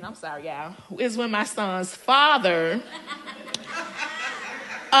baby dad, I'm sorry, y'all, is when my son's father,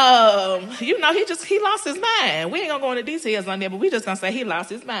 he lost his mind. We ain't gonna go into details on that, but we just gonna say he lost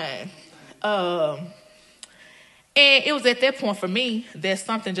his mind. And it was at that point for me that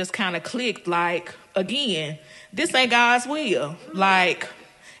something just kind of clicked, like, again, this ain't God's will. Like,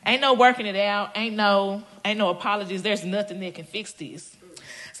 ain't no working it out, ain't no apologies, there's nothing that can fix this.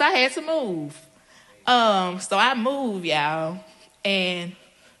 So I had to move. So I moved, y'all, and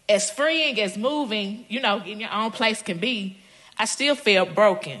as freeing as moving, getting your own place can be, I still felt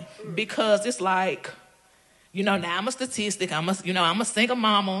broken because it's like, now I'm a statistic, I'm a single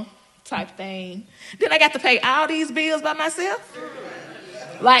mama type thing. Then I got to pay all these bills by myself.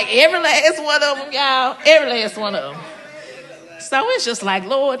 Like every last one of them, y'all, every last one of them. So it's just like,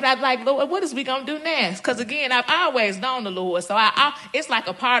 Lord, what is we going to do next? Because again, I've always known the Lord. So it's like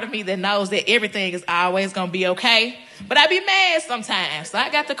a part of me that knows that everything is always going to be okay. But I be mad sometimes. So I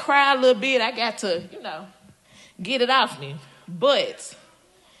got to cry a little bit. I got to, get it off me. But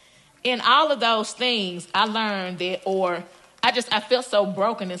in all of those things, I learned that, I felt so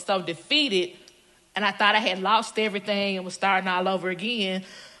broken and so defeated. And I thought I had lost everything and was starting all over again.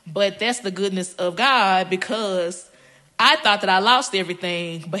 But that's the goodness of God, because I thought that I lost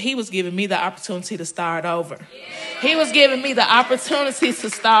everything, but he was giving me the opportunity to start over. He was giving me the opportunity to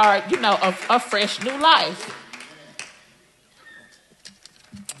start, a fresh new life.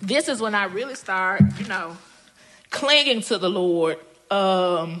 This is when I really start, clinging to the Lord,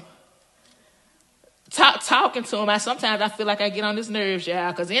 talking to him. Sometimes I feel like I get on his nerves,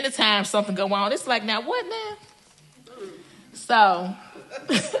 y'all, because anytime something go on, it's like, now what now? So...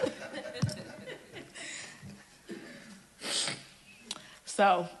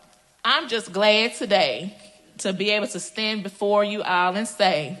 So I'm just glad today to be able to stand before you all and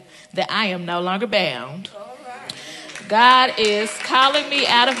say that I am no longer bound. God is calling me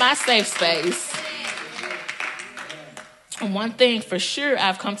out of my safe space. And one thing for sure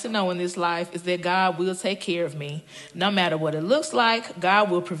I've come to know in this life is that God will take care of me. No matter what it looks like, God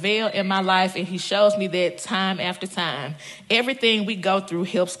will prevail in my life, and he shows me that time after time. Everything we go through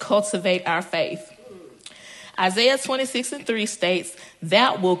helps cultivate our faith. Isaiah 26:3 states,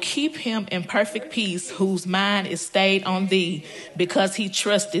 "Thou will keep him in perfect peace, whose mind is stayed on thee, because he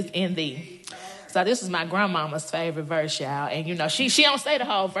trusteth in thee." So this is my grandmama's favorite verse, y'all. And she don't say the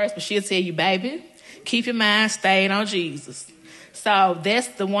whole verse, but she'll tell you, baby, keep your mind stayed on Jesus. So that's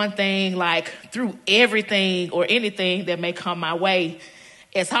the one thing, like, through everything or anything that may come my way,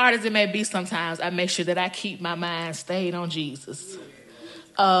 as hard as it may be sometimes, I make sure that I keep my mind stayed on Jesus.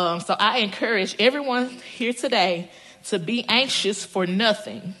 So I encourage everyone here today to be anxious for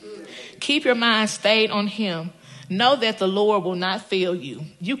nothing. Keep your mind stayed on him. Know that the Lord will not fail you.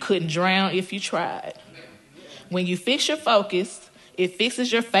 You couldn't drown if you tried. When you fix your focus, it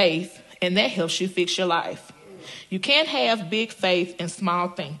fixes your faith, and that helps you fix your life. You can't have big faith and small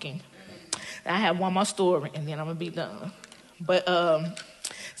thinking. I have one more story, and then I'm going to be done. But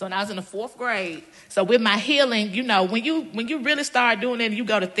so when I was in the 4th grade, so with my healing, when you really start doing it and you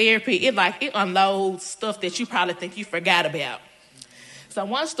go to therapy, it unloads stuff that you probably think you forgot about. So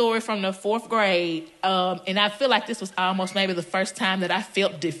one story from the 4th grade, and I feel like this was almost maybe the first time that I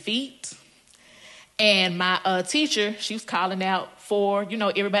felt defeat. And my teacher, she was calling out for,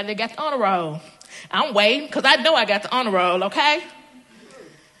 everybody that got the honor roll. I'm waiting, because I know I got the honor roll, okay?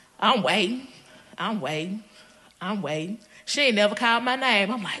 I'm waiting. She ain't never called my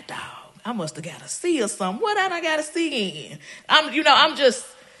name. I'm like, dog, I must have got a C or something. What did I got a C in? I'm just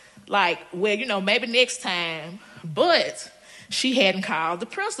like, well, maybe next time. But she hadn't called the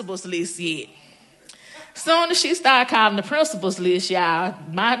principal's list yet. Soon as she started calling the principal's list, y'all,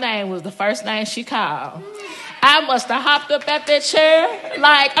 my name was the first name she called. I must have hopped up at that chair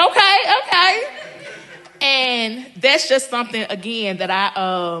like, okay. And that's just something, again, that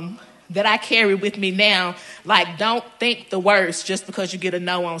I carry with me now. Like, don't think the worst just because you get a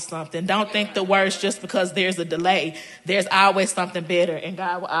no on something. Don't think the worst just because there's a delay. There's always something better, and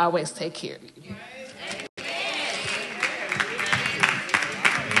God will always take care of you.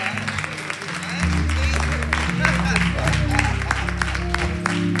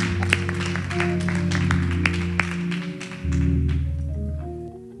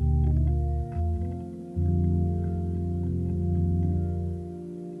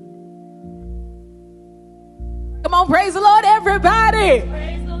 Come on, praise the Lord, everybody.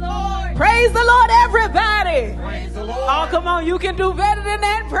 Praise the Lord. Praise the Lord, everybody. Praise the Lord. Oh, come on, you can do better than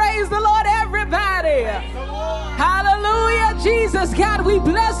that. Praise the Lord, everybody. Praise the Lord. Hallelujah, Jesus. God, we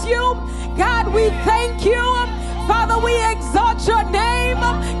bless you. God, we thank you. Father, we exalt your name.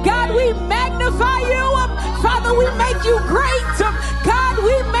 God, we magnify you. Father, we make you great. God,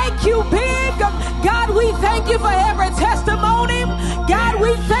 we make you big. God, we thank you for every testimony. God,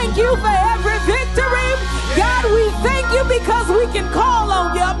 we thank you for every victory. God, we thank you because we can call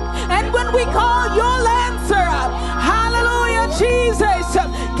on you. And when we call, you'll answer. Hallelujah, Jesus.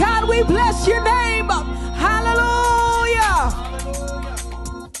 God, we bless your name. Hallelujah.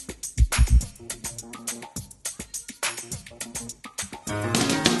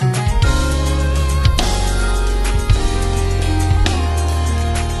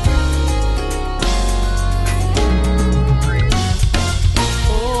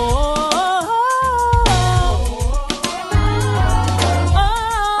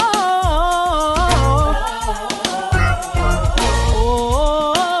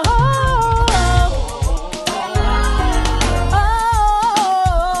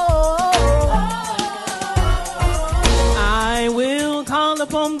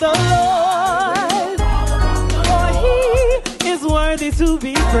 To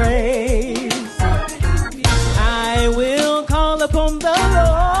be praised, I will call upon the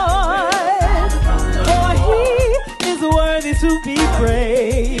Lord, for He is worthy to be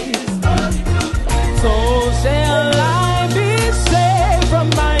praised. So shall I be saved from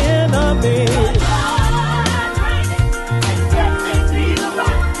my enemies.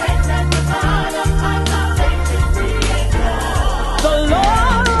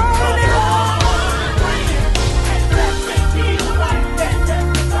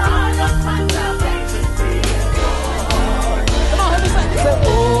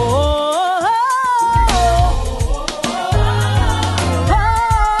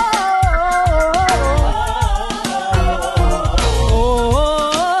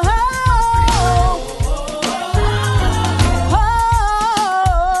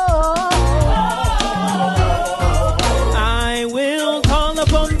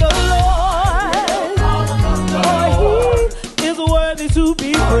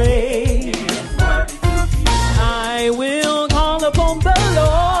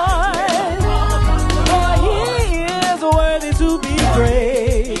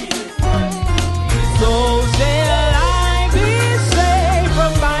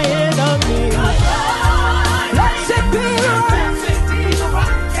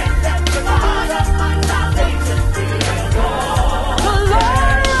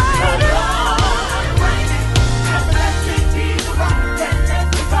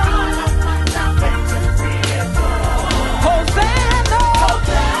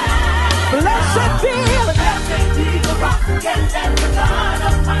 Blessed be the rock, and the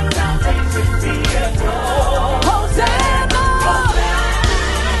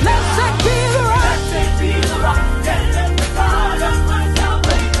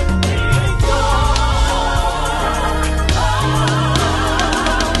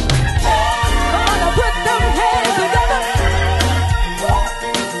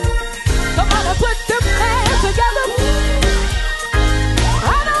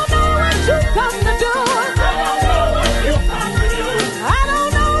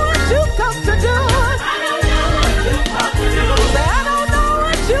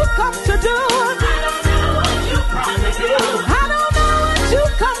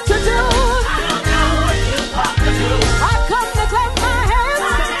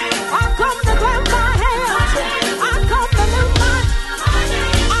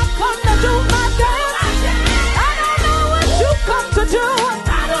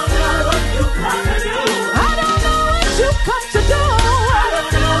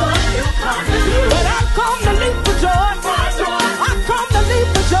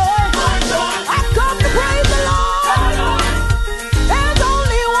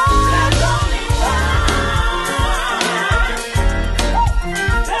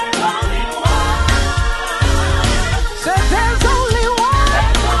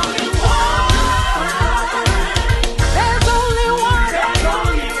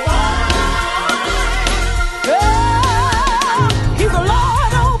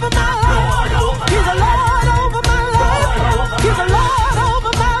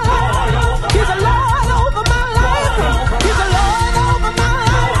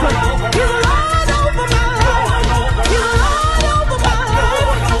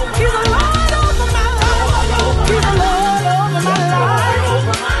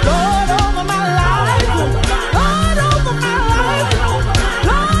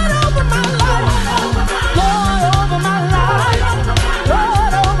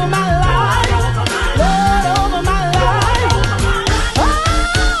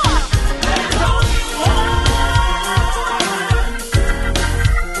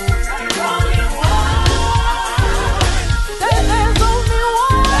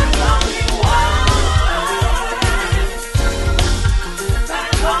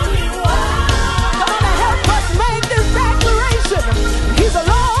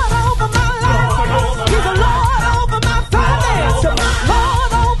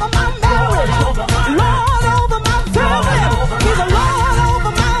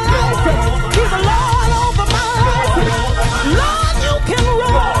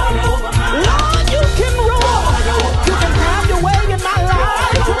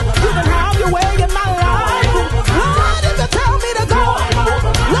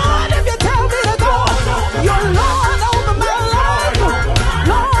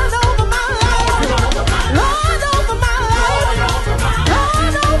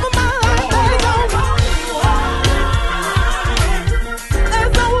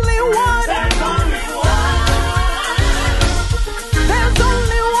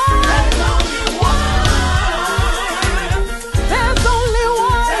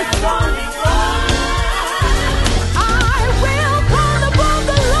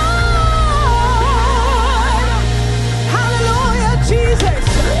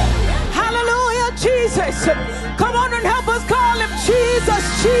Jesus. Come on and help us call him Jesus,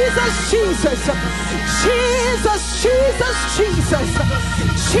 Jesus, Jesus. Jesus, Jesus, Jesus.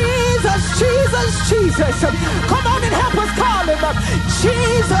 Jesus, Jesus, Jesus. Come on and help us call him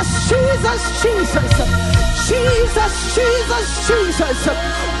Jesus, Jesus, Jesus. Jesus, Jesus, Jesus.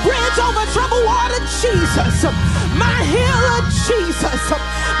 Bridge over troubled water, Jesus. My healer, Jesus.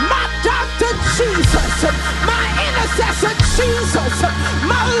 My doctor, Jesus. My intercessor, Jesus.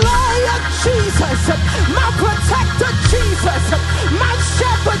 My lawyer, Jesus. My protector, Jesus. My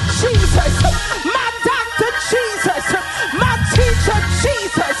shepherd, Jesus. My doctor, Jesus. My teacher,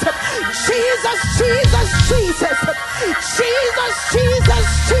 Jesus. Jesus, Jesus, Jesus. Jesus, Jesus,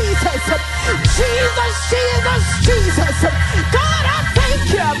 Jesus. Jesus, Jesus, Jesus. God, I thank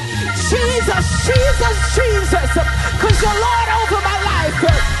you. Jesus, Jesus, Jesus. Because you're Lord over my life.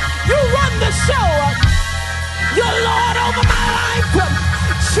 You run the show. You're Lord over my life.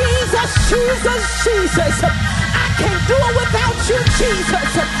 Jesus, Jesus, Jesus. I can't do it without you,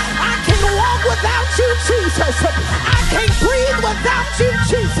 Jesus. I can't walk without you, Jesus. I can't breathe without you,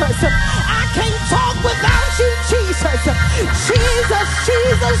 Jesus. I can't talk without you, Jesus. Jesus,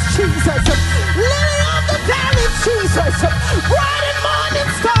 Jesus, Jesus. Lily of the valley, Jesus. Bright and morning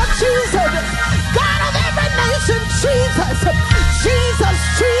star, Jesus. God of every nation, Jesus. Jesus,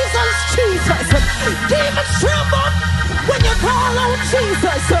 Jesus, Jesus. Demons tremble when you call on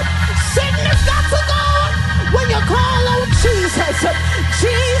Jesus. Sickness got to go when you call on Jesus.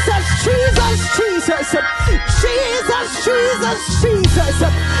 Jesus, Jesus, Jesus. Jesus, Jesus, Jesus.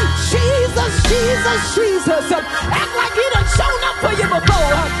 Jesus, Jesus, Jesus. Act like he done shown up for you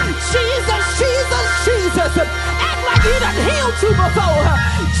before. Jesus, Jesus, Jesus. Act like he done healed you before.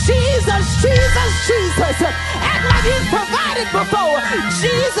 Jesus, Jesus, Jesus. Act like he's provided before.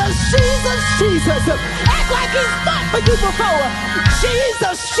 Jesus, Jesus, Jesus. Act like he's fought for you before.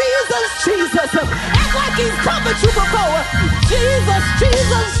 Jesus, Jesus, Jesus. Act like he's covered you before. Jesus,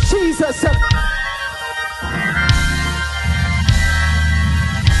 Jesus, Jesus.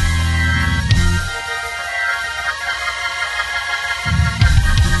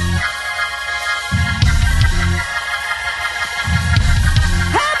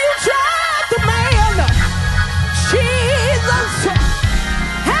 Have you tried the man? Jesus.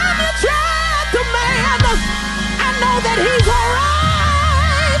 Have you tried the man? I know that he's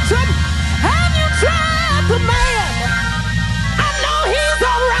alright. Have you tried the man? I know he's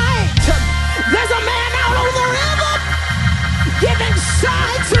alright. There's a man out on the river giving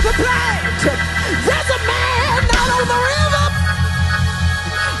sight to the blind. There's a man out on the river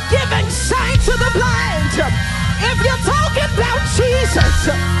giving sight to the blind. If you're talking about Jesus,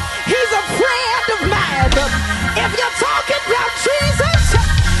 he's a friend of mine. If you're talking about Jesus,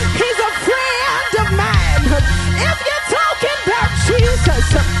 he's a friend of mine. If you're talking about Jesus,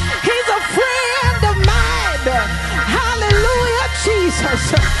 he's a friend of mine. Hallelujah,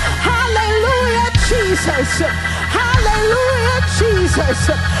 Jesus. Hallelujah, Jesus. Hallelujah, Jesus.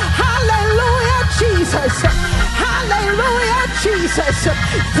 Hallelujah, Jesus. Hallelujah, Jesus.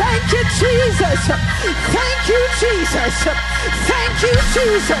 Thank you, Jesus. Thank you, Jesus. Thank you,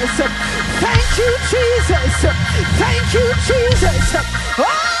 Jesus. Thank you, Jesus. Thank you, Jesus.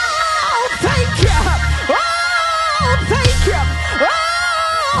 Oh, thank you. Oh, thank you.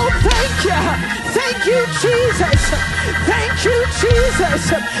 Oh, thank you. Thank you, Jesus. Thank you, Jesus.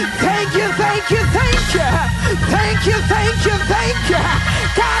 Thank you, thank you, thank you. Thank you, thank you, thank you.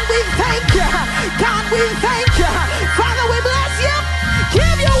 God, we thank you. God, we thank you. Father, we bless you.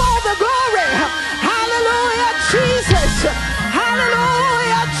 Give you all the glory. Hallelujah, Jesus.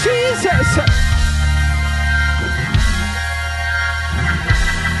 Hallelujah, Jesus.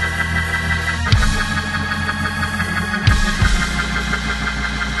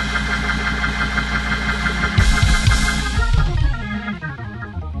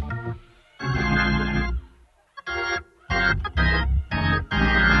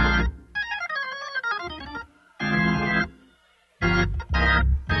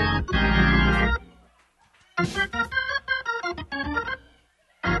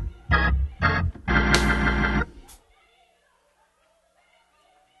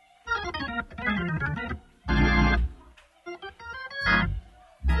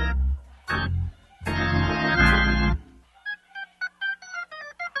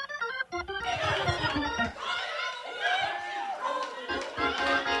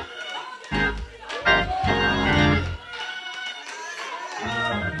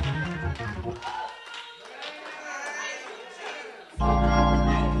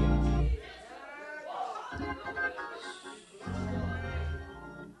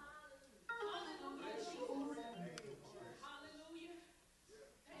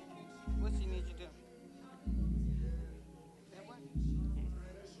 What she need you to do?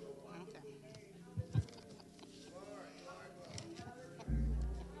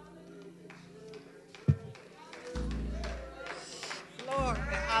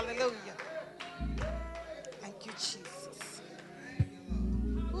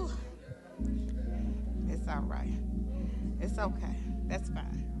 okay. That's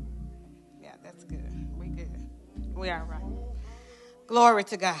fine. Yeah, that's good. We good. We all right. Glory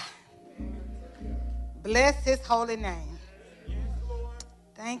to God. Bless his holy name.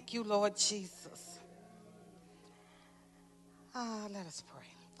 Thank you, Lord Jesus. Let us pray.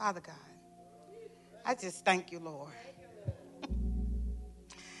 Father God, I just thank you, Lord.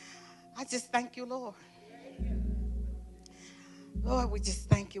 I just thank you, Lord. Lord, we just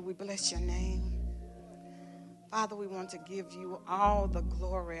thank you. We bless your name. Father, we want to give you all the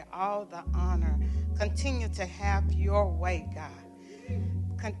glory, all the honor. Continue to have your way, God.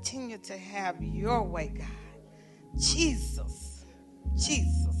 Continue to have your way, God. Jesus,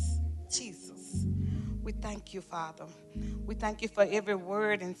 Jesus, Jesus. We thank you, Father. We thank you for every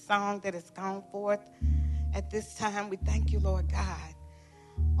word and song that has gone forth at this time. We thank you, Lord God.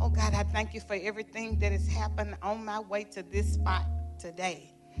 Oh, God, I thank you for everything that has happened on my way to this spot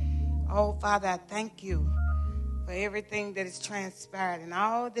today. Oh, Father, I thank you for everything that has transpired and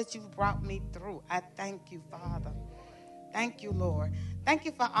all that you've brought me through. I thank you, Father. Thank you, Lord. Thank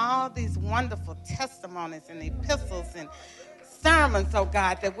you for all these wonderful testimonies and epistles and sermons, oh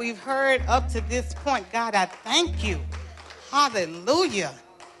God, that we've heard up to this point. God, I thank you. Hallelujah.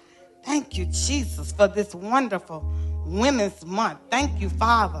 Thank you, Jesus, for this wonderful Women's Month. Thank you,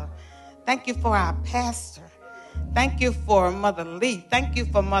 Father. Thank you for our pastor. Thank you for Mother Lee. Thank you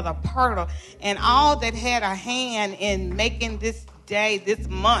for Mother Purtle and all that had a hand in making this day, this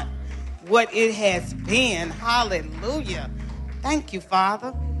month, what it has been. Hallelujah. Thank you,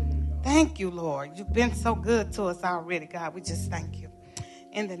 Father. Thank you, Lord. You've been so good to us already, God. We just thank you.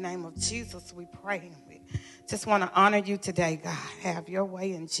 In the name of Jesus, we pray. We just want to honor you today, God. Have your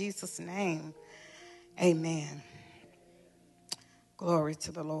way in Jesus' name. Amen. Glory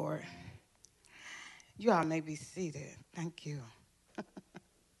to the Lord. You all may be seated. Thank you.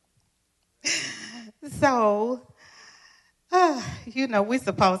 So, we're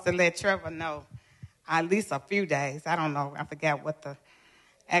supposed to let Trevor know at least a few days. I don't know. I forgot what the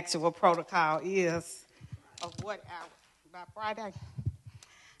actual protocol is of what hour. By Friday?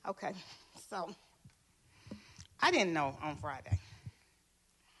 Okay. So, I didn't know on Friday.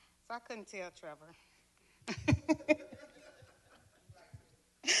 So, I couldn't tell Trevor.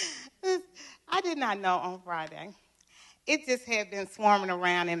 I did not know on Friday. It just had been swarming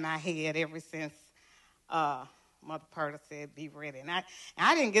around in my head ever since Mother Purtle said, be ready. And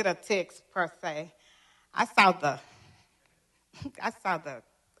I didn't get a text per se. I saw the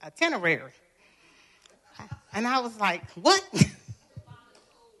itinerary. And I was like, what?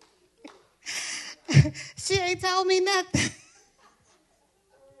 She ain't told me nothing.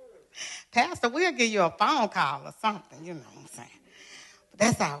 Pastor, we'll give you a phone call or something, you know what I'm saying. But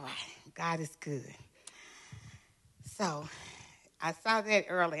that's all right. God is good. So I saw that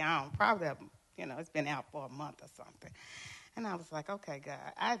early on, probably, it's been out for a month or something. And I was like, okay, God,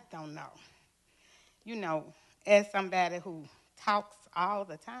 I don't know. As somebody who talks all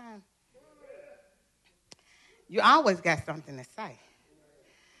the time, you always got something to say.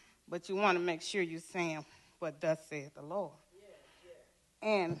 But you want to make sure you're saying what thus saith the Lord.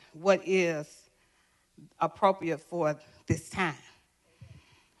 And what is appropriate for this time.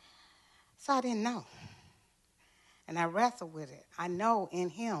 So I didn't know. And I wrestled with it. I know in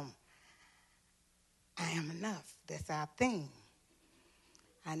him I am enough. That's our theme.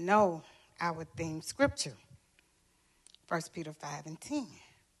 I know our theme scripture. 1 Peter 5:10.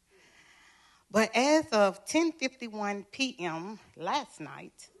 But as of 10:51 p.m. last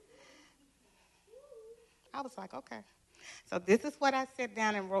night, I was like, okay. So this is what I sat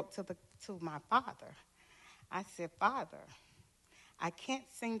down and wrote to my father. I said, Father, I can't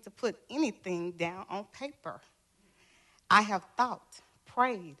seem to put anything down on paper. I have thought,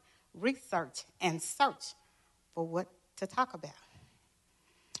 prayed, researched, and searched for what to talk about.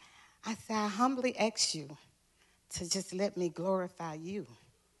 I said, I humbly ask you to just let me glorify you.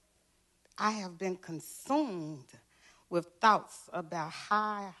 I have been consumed with thoughts about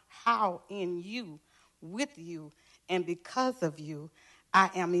how in you, with you, and because of you, I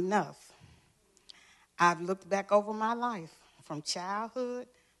am enough. I've looked back over my life from childhood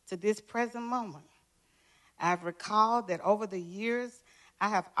to this present moment. I've recalled that over the years, I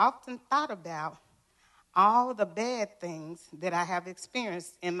have often thought about all the bad things that I have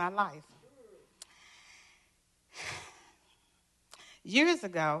experienced in my life. Years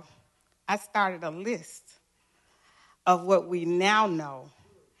ago, I started a list of what we now know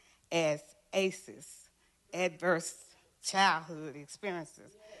as ACEs, adverse childhood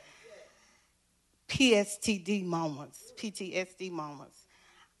experiences, PTSD moments,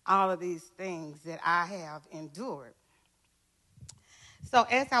 all of these things that I have endured. So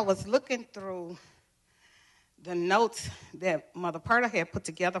as I was looking through the notes that Mother Perla had put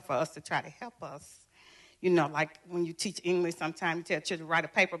together for us to try to help us. You know, like when you teach English, sometimes you tell children to write a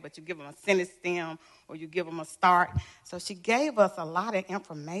paper, but you give them a sentence stem or you give them a start. So she gave us a lot of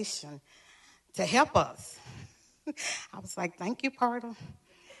information to help us. I was like, thank you, Perla.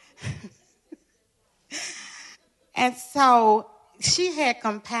 And so she had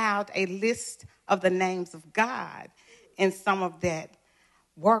compiled a list of the names of God in some of that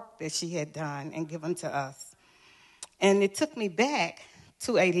work that she had done and given to us. And it took me back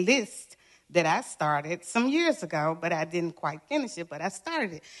to a list that I started some years ago, but I didn't quite finish it, but I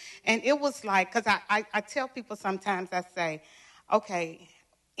started it. And it was like, because I tell people sometimes, I say, okay,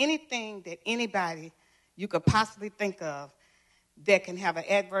 anything that anybody you could possibly think of that can have an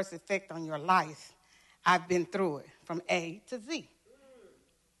adverse effect on your life, I've been through it from A to Z.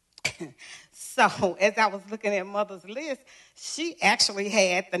 So as I was looking at Mother's list, she actually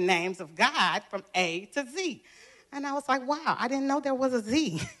had the names of God from A to Z. And I was like, wow, I didn't know there was a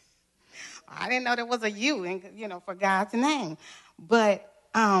Z. I didn't know there was a U, in, for God's name. But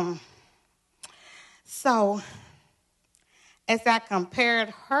so as I compared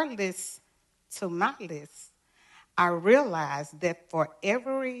her list to my list, I realized that for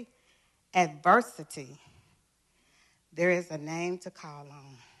every adversity, there is a name to call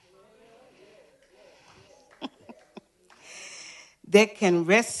on that can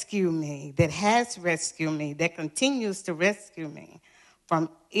rescue me, that has rescued me, that continues to rescue me from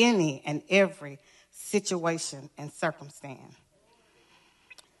any and every situation and circumstance.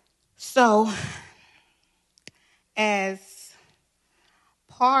 So, as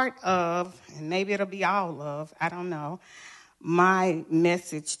part of, and maybe it'll be all of, I don't know, my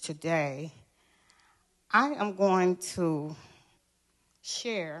message today, I am going to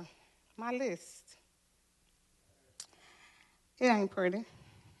share my list. It ain't pretty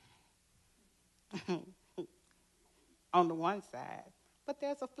on the one side, but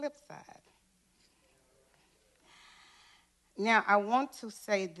there's a flip side. Now, I want to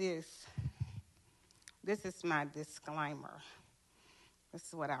say this. This is my disclaimer. This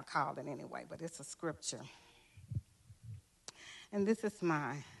is what I'll call it anyway, but it's a scripture. And this is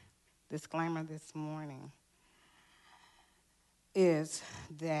my disclaimer this morning, is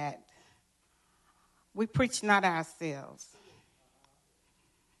that we preach not ourselves,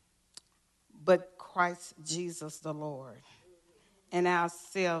 but Christ Jesus the Lord, and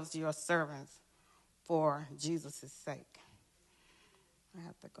ourselves your servants for Jesus' sake. I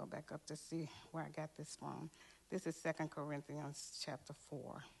have to go back up to see where I got this from. This is 2 Corinthians chapter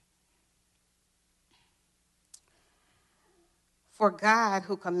 4. For God,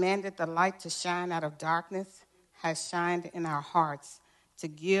 who commanded the light to shine out of darkness, has shined in our hearts to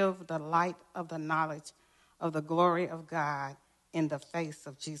give the light of the knowledge of the glory of God in the face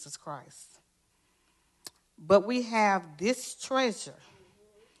of Jesus Christ. But we have this treasure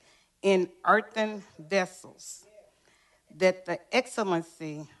in earthen vessels, that the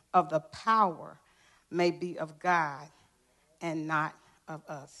excellency of the power may be of God and not of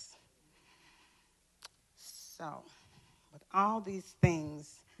us. So, with all these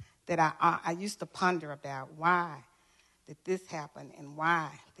things that I used to ponder about, why did this happen, and why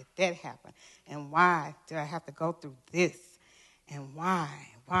did that happen, and why did I have to go through this, and why,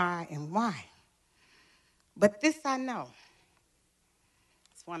 and why? But this I know.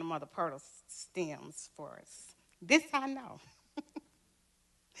 It's one of Mother Perla's stems for us. This I know,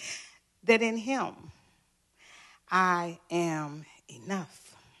 that in him I am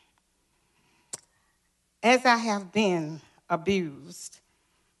enough. As I have been abused,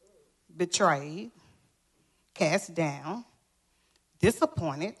 betrayed, cast down,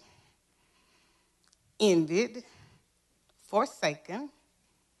 disappointed, envied, forsaken,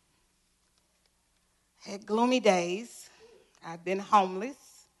 had gloomy days, I've been homeless,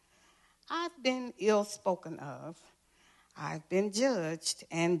 I've been ill spoken of, I've been judged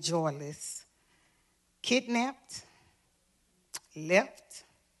and joyless, kidnapped, left,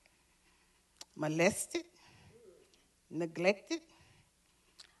 molested, neglected,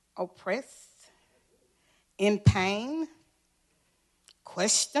 oppressed, in pain,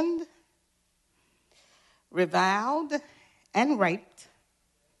 questioned, reviled, and raped,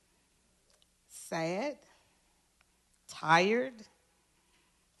 sad, tired,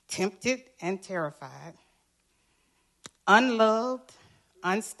 tempted, and terrified, unloved,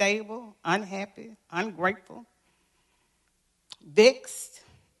 unstable, unhappy, ungrateful, vexed,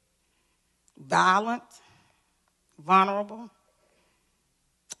 violent, vulnerable,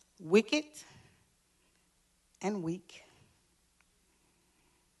 wicked, and weak.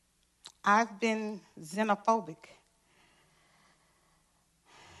 I've been xenophobic,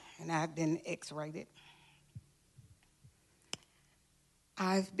 and I've been X-rated.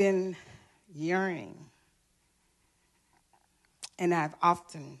 I've been yearning, and I've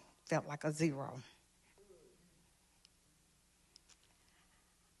often felt like a zero.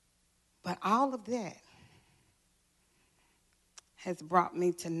 But all of that has brought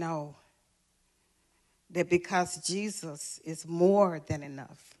me to know that because Jesus is more than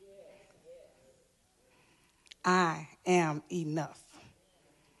enough, I am enough.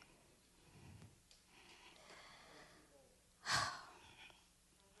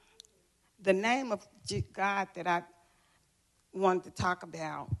 The name of God that I wanted to talk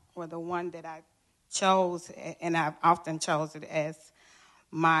about, or the one that I chose, and I've often chosen it as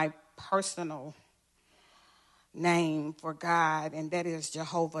my personal name for God, and that is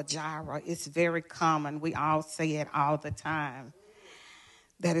Jehovah Jireh. It's very common. We all say it all the time.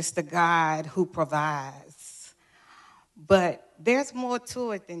 That is the God who provides. But there's more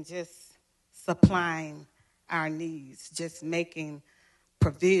to it than just supplying our needs, just making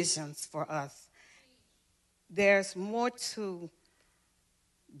provisions for us. There's more to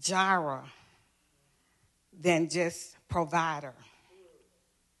Jireh than just provider.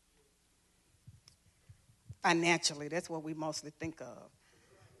 Financially, that's what we mostly think of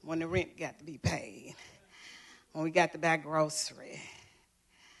when the rent got to be paid, when we got to buy grocery,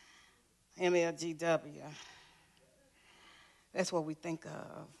 MLGW. That's what we think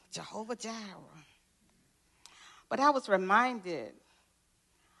of, Jehovah Jireh. But I was reminded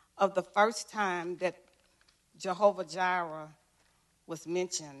of the first time that Jehovah Jireh was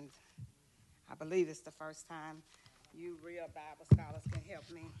mentioned. I believe it's the first time. You real Bible scholars can help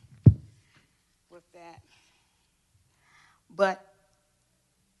me with that. But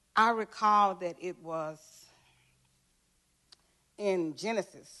I recall that it was in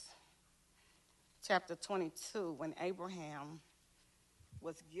Genesis chapter 22 when Abraham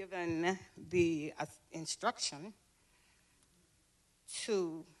was given the instruction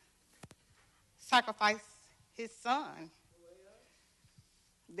to sacrifice his son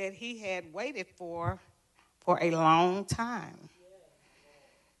that he had waited for a long time.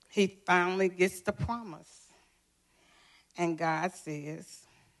 He finally gets the promise. And God says,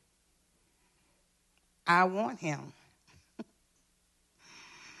 I want him.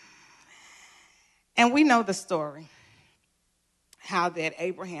 And we know the story, how that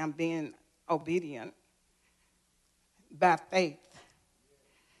Abraham, being obedient by faith,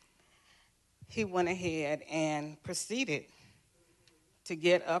 he went ahead and proceeded to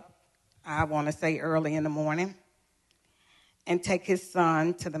get up, I want to say early in the morning, and take his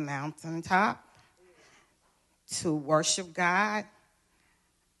son to the mountaintop to worship God.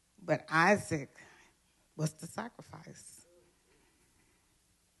 But Isaac was the sacrifice.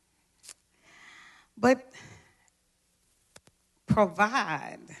 But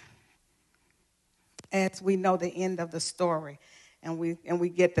provide, as we know the end of the story, and we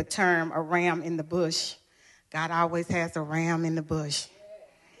get the term a ram in the bush. God always has a ram in the bush.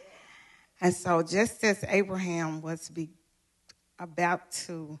 And so just as Abraham was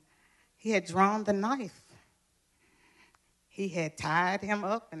he had drawn the knife. He had tied him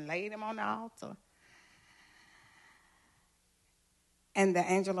up and laid him on the altar. And the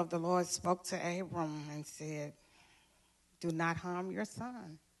angel of the Lord spoke to Abram and said, do not harm your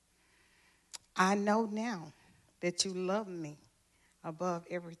son. I know now that you love me above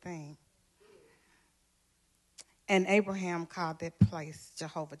everything. And Abraham called that place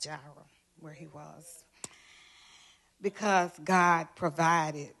Jehovah Jireh, where he was, because God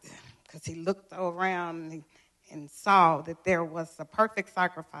provided, because he looked around and saw that there was a perfect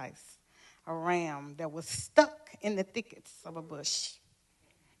sacrifice, a ram that was stuck in the thickets of a bush.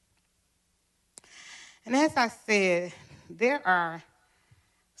 And as I said, there are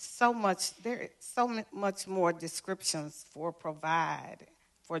so much more descriptions for provide,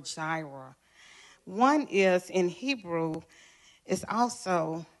 for Jireh. One is in Hebrew, is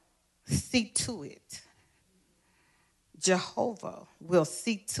also see to it. Jehovah will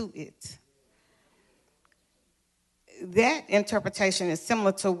see to it. That interpretation is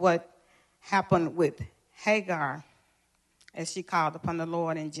similar to what happened with Hagar as she called upon the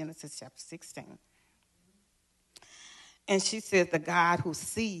Lord in Genesis chapter 16. And she says, the God who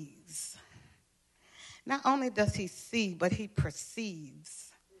sees. Not only does he see, but he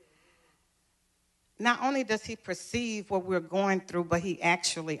perceives. Not only does he perceive what we're going through, but he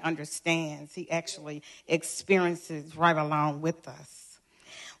actually understands. He actually experiences right along with us.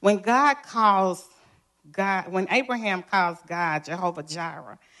 When Abraham calls God Jehovah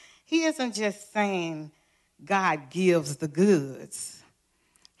Jireh, he isn't just saying God gives the goods.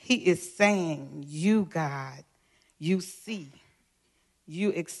 He is saying, you, God, you see,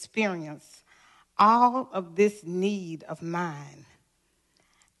 you experience all of this need of mine.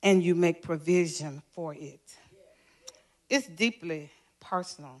 and you make provision for it. It's deeply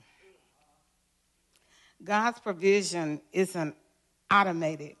personal. God's provision isn't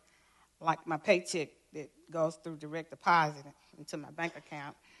automated like my paycheck that goes through direct deposit into my bank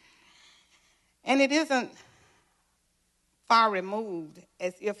account. And it isn't far removed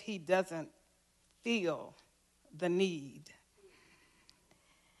as if he doesn't feel the need.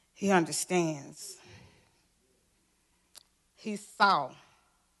 He understands. He saw.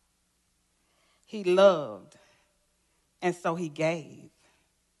 He loved. And so he gave.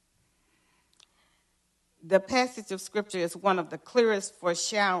 The passage of Scripture is one of the clearest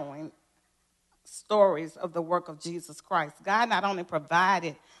foreshadowing stories of the work of Jesus Christ. God not only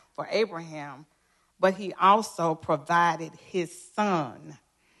provided for Abraham, but he also provided his son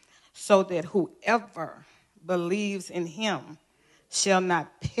so that whoever believes in him shall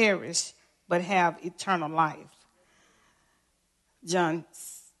not perish but have eternal life. John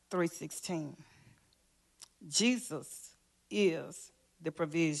 3:16. Jesus is the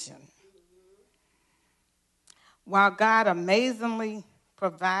provision. While God amazingly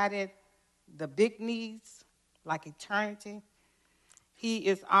provided the big needs, like eternity, he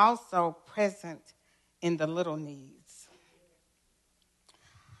is also present in the little needs.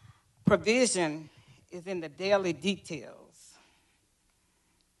 Provision is in the daily details.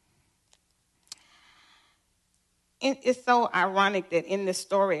 It's so ironic that in this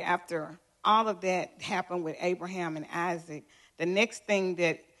story, after all of that happened with Abraham and Isaac, the next thing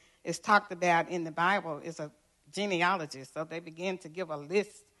that is talked about in the Bible is a genealogy. So they begin to give a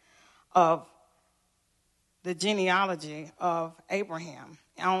list of the genealogy of Abraham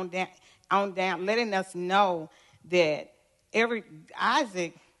on down, letting us know that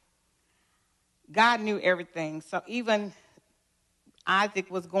Isaac, God knew everything. So even Isaac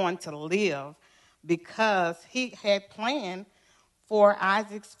was going to live because he had planned for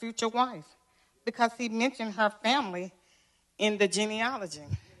Isaac's future wife, because he mentioned her family in the genealogy.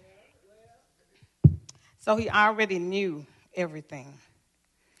 So he already knew everything.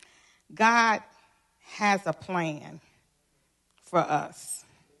 God has a plan for us,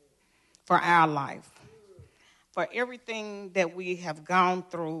 for our life, for everything that we have gone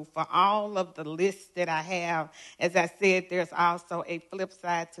through, for all of the lists that I have. As I said, there's also a flip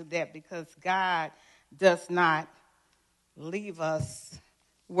side to that, because God does not leave us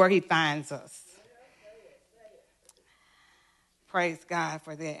where he finds us. Praise God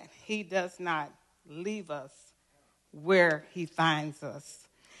for that. He does not leave us where he finds us.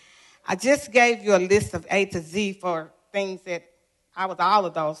 I just gave you a list of A to Z for things that I was all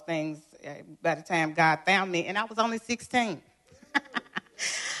of those things by the time God found me, and I was only 16.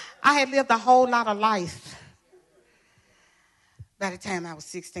 I had lived a whole lot of life by the time I was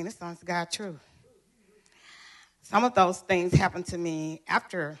 16. This sounds God true. Some of those things happened to me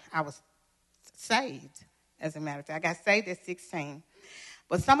after I was saved, as a matter of fact. I got saved at 16.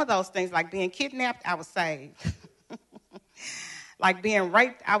 But some of those things, like being kidnapped, I was saved. Like being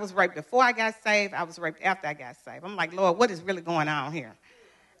raped, I was raped before I got saved. I was raped after I got saved. I'm like, Lord, what is really going on here?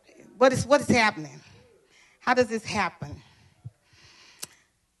 What is happening? How does this happen?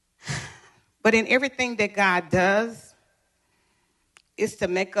 But in everything that God does, is to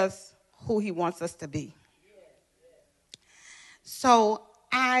make us who he wants us to be. So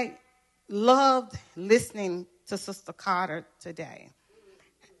I loved listening to Sister Carter today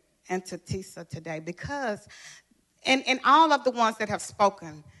and to Tisa today, because, and all of the ones that have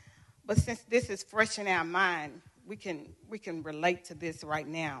spoken, but since this is fresh in our mind, we can relate to this right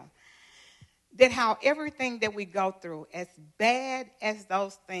now. That how everything that we go through, as bad as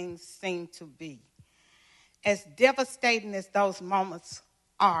those things seem to be, as devastating as those moments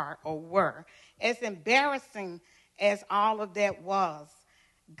are or were, as embarrassing as all of that was,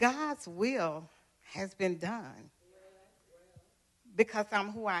 God's will has been done because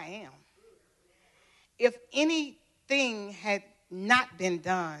I'm who I am. If anything had not been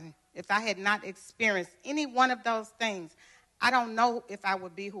done, if I had not experienced any one of those things, I don't know if I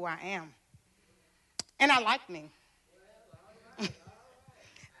would be who I am. And I like me.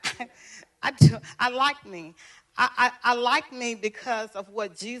 I do. I like me. I like me because of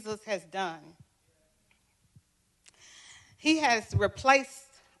what Jesus has done. He has replaced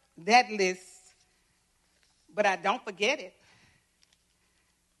that list, but I don't forget it,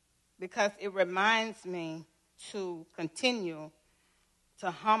 because it reminds me to continue to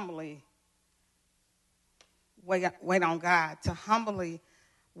humbly wait on God, to humbly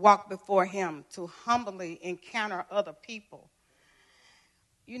walk before him, to humbly encounter other people.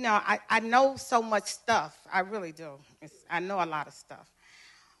 You know, I know so much stuff. I really do. I know a lot of stuff.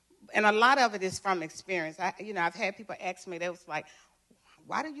 And a lot of it is from experience. I've had people ask me, they was like,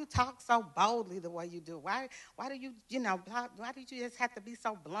 why do you talk so boldly the way you do? Why do you, why do you just have to be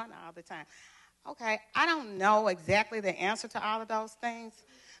so blunt all the time? Okay, I don't know exactly the answer to all of those things,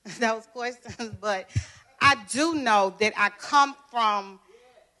 those questions, but I do know that I come from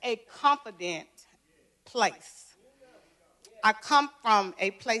a confident place. I come from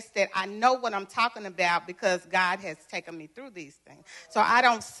a place that I know what I'm talking about because God has taken me through these things. So I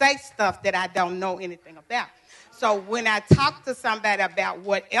don't say stuff that I don't know anything about. So when I talk to somebody about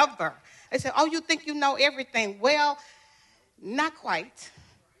whatever, they say, oh, you think you know everything? Well, not quite,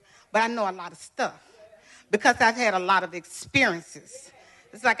 but I know a lot of stuff because I've had a lot of experiences.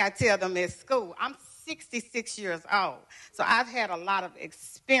 It's like I tell them at school, I'm 66 years old. So I've had a lot of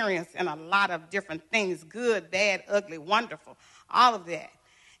experience in a lot of different things, good, bad, ugly, wonderful, all of that.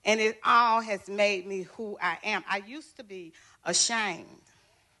 And it all has made me who I am. I used to be ashamed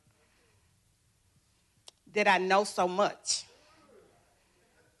that I know so much.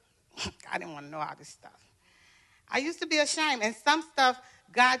 I didn't want to know all this stuff. I used to be ashamed, and some stuff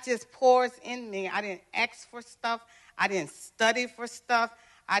God just pours in me. I didn't ask for stuff. I didn't study for stuff.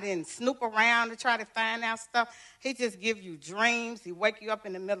 I didn't snoop around to try to find out stuff. He just gives you dreams. He wake you up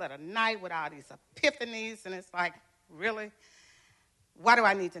in the middle of the night with all these epiphanies, and it's like, really? Why do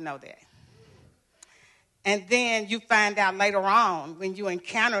I need to know that? And then you find out later on when you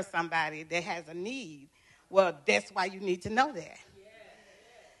encounter somebody that has a need, well, that's why you need to know that.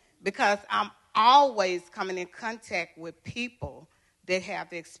 Because I'm always coming in contact with people that have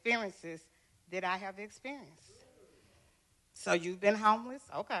the experiences that I have experienced. So you've been homeless?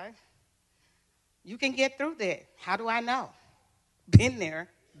 Okay. You can get through that. How do I know? Been there,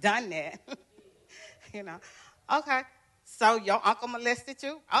 done that. Okay. So your uncle molested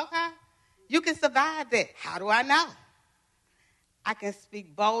you? Okay. You can survive that. How do I know? I can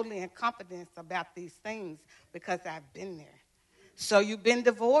speak boldly and confidence about these things because I've been there. So you've been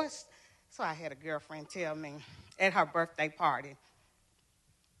divorced? So I had a girlfriend tell me at her birthday party,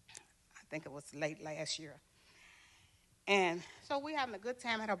 I think it was late last year. And so we're having a good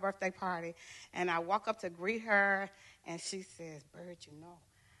time at her birthday party, and I walk up to greet her, and she says, Byrd, you know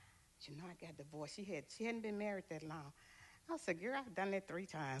I got divorced. She hadn't been married that long. I said, girl, I've done that 3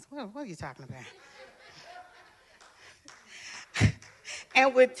 times. What are you talking about?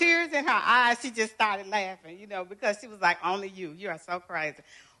 And with tears in her eyes, she just started laughing, because she was like, only you. You are so crazy.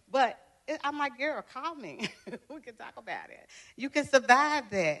 But I'm like, girl, call me. We can talk about it. You can survive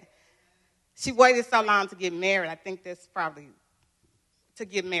that. She waited so long to get married. I think that's probably to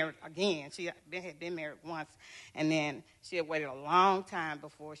get married again. She had been married once, and then she had waited a long time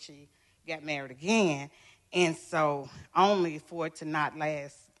before she got married again. And so only for it to not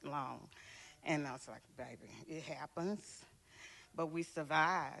last long. And I was like, baby, it happens. But we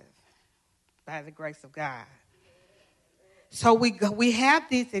survive by the grace of God. So we have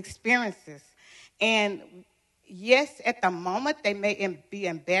these experiences. And yes, at the moment, they may be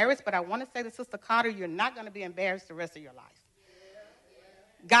embarrassed, but I want to say to Sister Carter, you're not going to be embarrassed the rest of your life.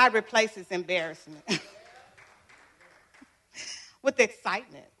 God replaces embarrassment with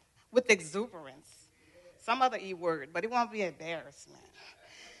excitement, with exuberance, some other E word, but it won't be embarrassment.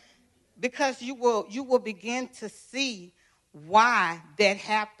 Because you will begin to see why that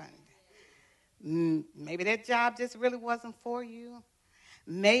happened. Maybe that job just really wasn't for you.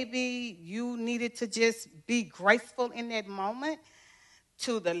 Maybe you needed to just be graceful in that moment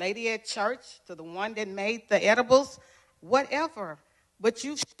to the lady at church, to the one that made the edibles, whatever. But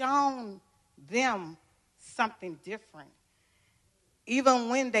you've shown them something different. Even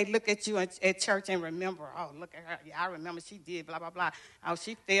when they look at you at church and remember, oh, look at her. Yeah, I remember she did blah, blah, blah. Oh,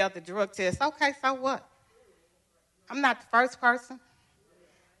 she failed the drug test. Okay, so what? I'm not the first person,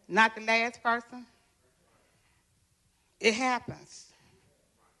 not the last person. It happens.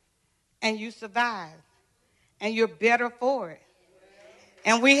 And you survive. And you're better for it.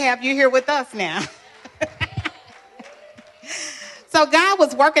 And we have you here with us now. So God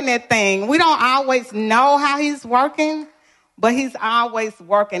was working that thing. We don't always know how he's working, but he's always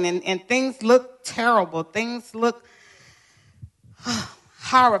working. And things look terrible. Things look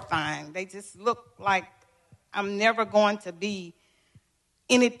horrifying. They just look like I'm never going to be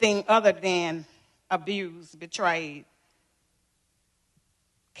anything other than abused, betrayed,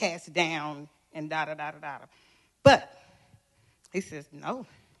 cast down, and da-da-da-da-da. But he says, no.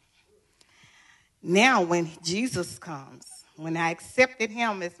 Now when Jesus comes, when I accepted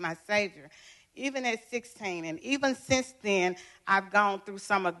him as my Savior, even at 16, and even since then, I've gone through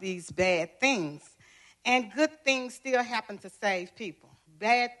some of these bad things. And good things still happen to save people.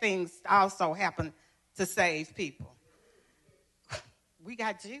 Bad things also happen to save people. We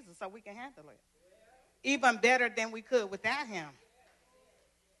got Jesus, so we can handle it. Even better than we could without him.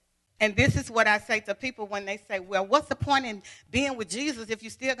 And this is what I say to people when they say, well, what's the point in being with Jesus if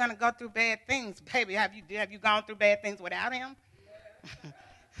you're still going to go through bad things? Baby, have you gone through bad things without him?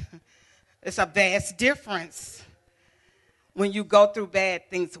 It's a vast difference when you go through bad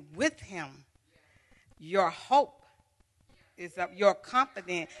things with him. Your hope is up, your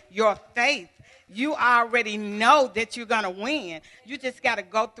confidence, your faith. You already know that you're going to win. You just got to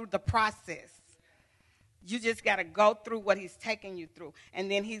go through the process. You just got to go through what he's taking you through.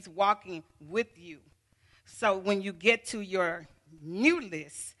 And then he's walking with you. So when you get to your new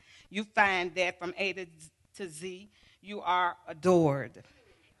list, you find that from A to Z, you are adored.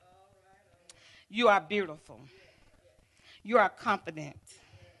 You are beautiful. You are confident.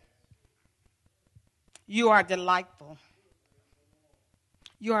 You are delightful.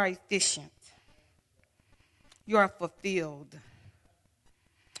 You are efficient. You are fulfilled.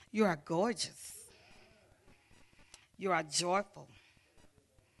 You are gorgeous. You are joyful.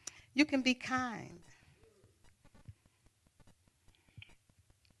 You can be kind.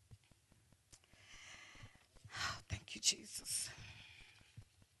 Oh, thank you, Jesus.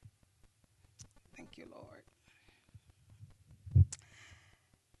 Thank you, Lord.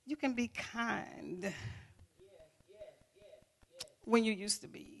 You can be kind when you used to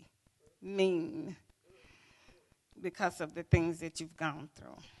be mean because of the things that you've gone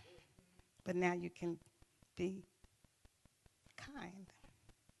through. But now you can be kind.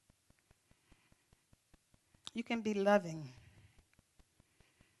 You can be loving.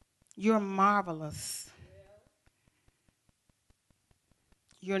 You're marvelous.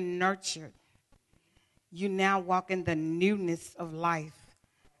 You're nurtured. You now walk in the newness of life,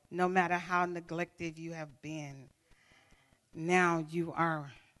 no matter how neglected you have been. Now you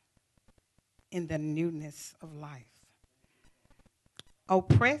are in the newness of life.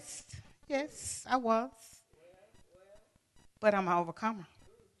 Oppressed? Yes, I was. But I'm an overcomer.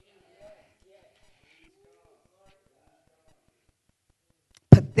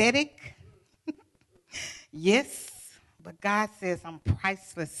 Pathetic? Yes, but God says I'm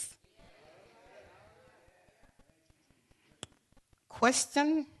priceless.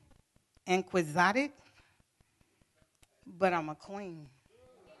 Questioned and quixotic, but I'm a queen.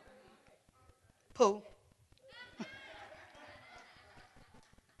 Pooh.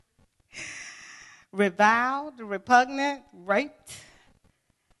 Reviled, repugnant, raped.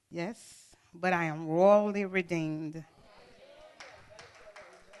 Yes, but I am royally redeemed.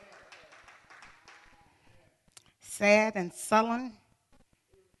 Sad and sullen,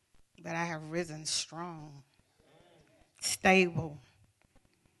 but I have risen strong. Stable.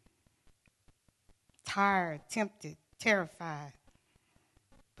 Tired, tempted, terrified,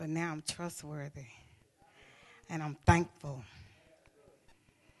 but now I'm trustworthy. And I'm thankful.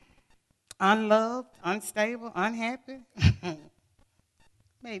 Unloved, unstable, unhappy,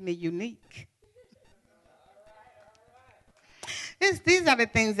 made me unique. These are the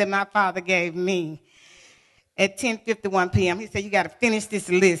things that my father gave me at 10:51 p.m. He said, you got to finish this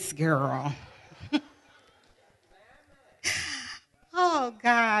list, girl. Oh,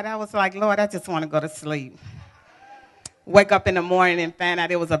 God, I was like, Lord, I just want to go to sleep. Wake up in the morning and find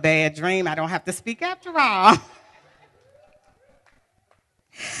out it was a bad dream. I don't have to speak after all.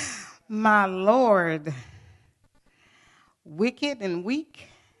 My Lord, wicked and weak,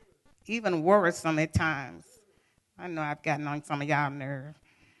 even worrisome at times. I know I've gotten on some of y'all nerves.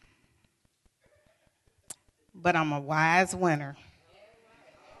 But I'm a wise winner.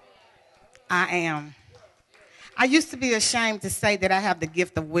 I am. I used to be ashamed to say that I have the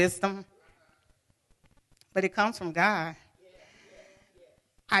gift of wisdom, but it comes from God.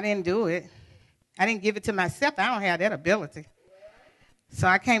 I didn't do it. I didn't give it to myself. I don't have that ability. So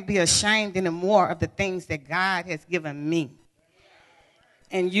I can't be ashamed anymore of the things that God has given me.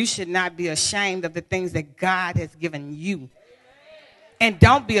 And you should not be ashamed of the things that God has given you. And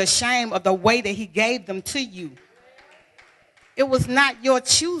don't be ashamed of the way that he gave them to you. It was not your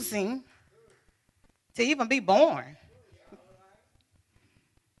choosing to even be born.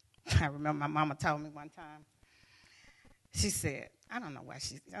 I remember my mama told me one time, she said, I don't know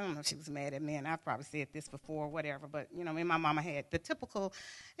if she was mad at me, and I've probably said this before, whatever, but, me and my mama had the typical,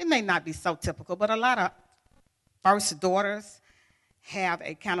 it may not be so typical, but a lot of first daughters have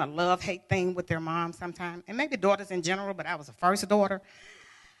a kind of love-hate thing with their mom sometimes, and maybe daughters in general, but I was a first daughter.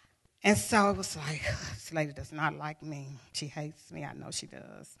 And so it was like, this lady does not like me. She hates me. I know she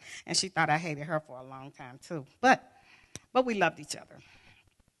does. And she thought I hated her for a long time, too. But we loved each other.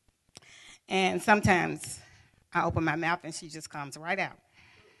 And sometimes I open my mouth and she just comes right out.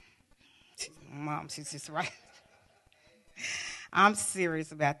 She's just right. I'm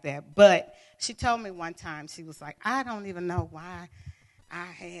serious about that. But she told me one time, she was like, I don't even know why I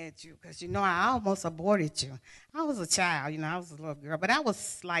had you, because, I almost aborted you. I was a child, I was a little girl, but I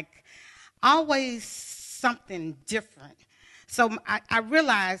was like always something different. So I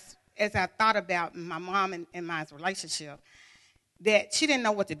realized as I thought about my mom and my relationship that she didn't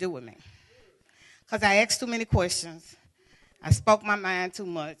know what to do with me, because I asked too many questions. I spoke my mind too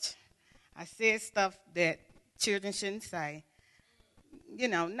much. I said stuff that children shouldn't say.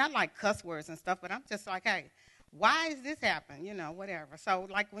 Not like cuss words and stuff, but I'm just like, hey, why is this happening? Whatever. So,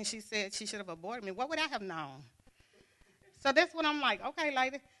 like when she said she should have aborted me, what would I have known? So that's what I'm like, okay,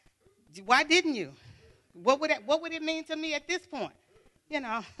 lady, why didn't you? What would it mean to me at this point?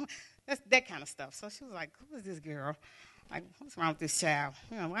 That's that kind of stuff. So she was like, who is this girl? Like, what's wrong with this child?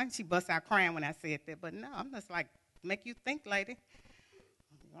 Why didn't she bust out crying when I said that? But no, I'm just like, make you think, lady.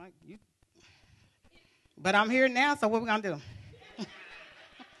 Like, but I'm here now, so what we going to do?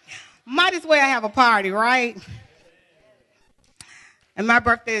 Might as well have a party, right? And my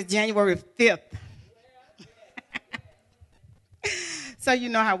birthday is January 5th. So you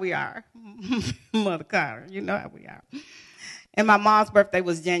know how we are. Mother Carter, you know how we are. And my mom's birthday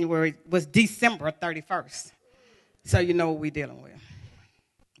was December 31st. So you know what we're dealing with.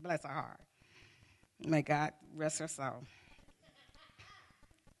 Bless her heart. May God rest her soul.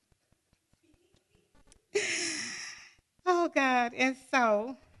 Oh, God. And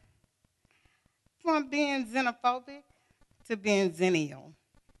so, from being xenophobic to being zennial.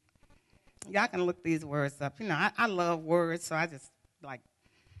 Y'all can look these words up. I love words, so I just,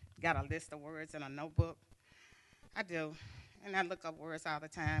 got a list of words in a notebook. I do. And I look up words all the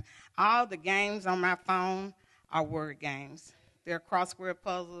time. All the games on my phone are word games. They're crossword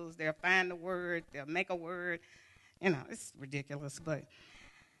puzzles. They'll find a word. They'll make a word. It's ridiculous, but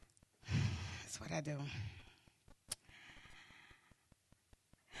that's what I do.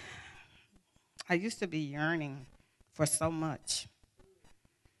 I used to be yearning for so much,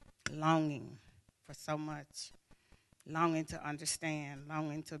 longing for so much, longing to understand,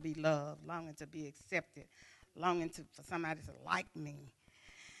 longing to be loved, longing to be accepted, longing for somebody to like me,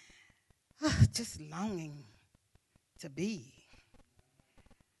 just longing to be.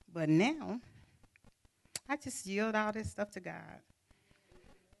 But now, I just yield all this stuff to God.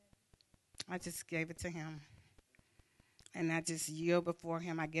 I just gave it to him. And I just yield before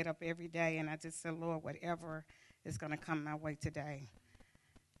him. I get up every day and I just say, Lord, whatever is going to come my way today,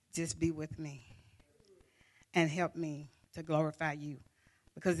 just be with me and help me to glorify you.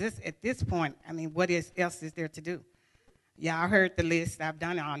 Because at this point, what else is there to do? Y'all heard the list. I've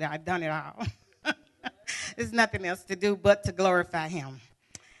done it all. I've done it all. There's nothing else to do but to glorify him.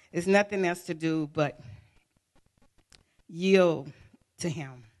 There's nothing else to do but yield to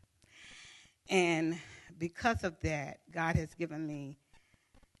him. And because of that, God has given me,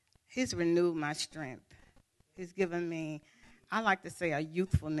 he's renewed my strength. He's given me, I like to say, a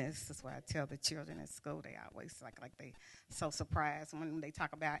youthfulness. That's why I tell the children at school, they always like they so surprised when they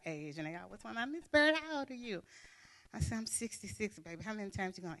talk about age, and they always want, Miss Byrd, how old are you? I say, I'm 66, baby. How many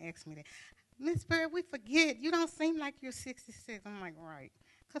times you going to ask me that? Miss Byrd, we forget. You don't seem like you're 66. I'm like, right,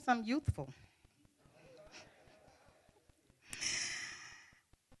 because I'm youthful.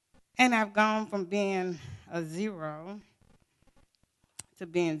 And I've gone from being a zero to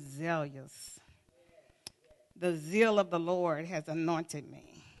being zealous. The zeal of the Lord has anointed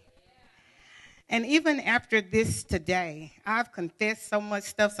me. And even after this today, I've confessed so much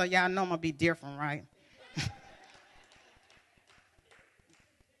stuff, so y'all know I'm going to be different, right?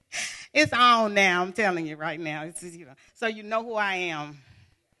 It's on now, I'm telling you right now. It's just, so you know who I am.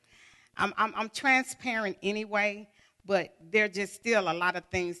 I'm transparent anyway. But there are just still a lot of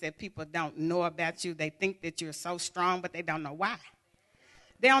things that people don't know about you. They think that you're so strong, but they don't know why.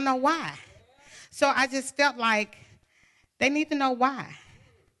 They don't know why. So I just felt like they need to know why.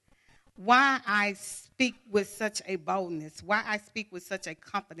 Why I speak with such a boldness. Why I speak with such a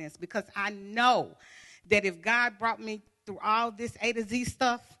confidence. Because I know that if God brought me through all this A to Z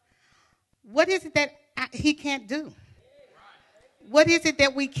stuff, what is it that he can't do? What is it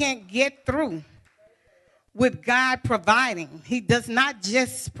that we can't get through? With God providing. He does not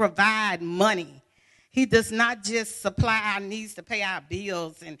just provide money. He does not just supply our needs to pay our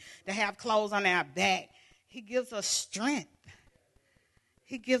bills and to have clothes on our back. He gives us strength.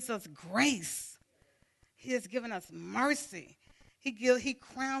 He gives us grace. He has given us mercy. He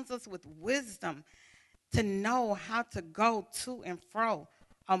crowns us with wisdom to know how to go to and fro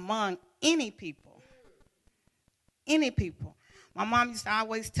among any people. Any people. My mom used to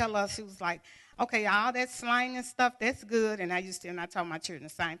always tell us, she was like, okay, all that slang and stuff, that's good. And I told my children the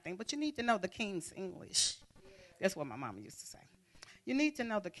same thing. But you need to know the King's English. That's what my mama used to say. You need to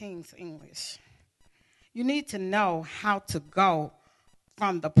know the King's English. You need to know how to go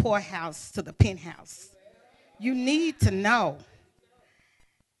from the poorhouse to the penthouse. You need to know.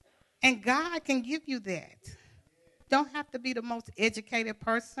 And God can give you that. Don't have to be the most educated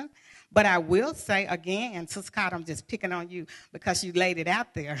person. But I will say, again, Sister Scott, I'm just picking on you because you laid it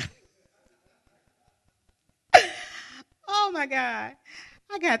out there. Oh, my God.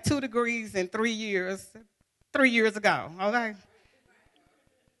 I got 2 degrees in 3 years. 3 years ago, okay?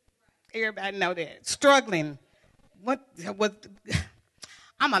 Everybody know that. Struggling.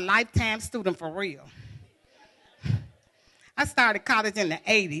 I'm a lifetime student for real. I started college in the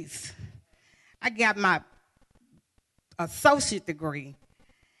 80s. I got my associate degree,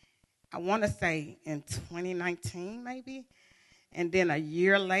 I want to say in 2019 maybe. And then a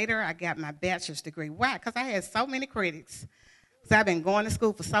year later, I got my bachelor's degree. Why? Because I had so many credits. So I've been going to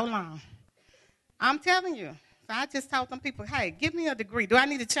school for so long. I'm telling you. So I just told them people, hey, give me a degree. Do I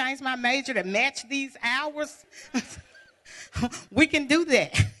need to change my major to match these hours? We can do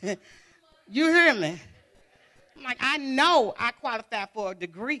that. You hear me? I'm like, I know I qualify for a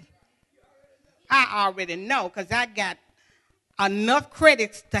degree. I already know because I got enough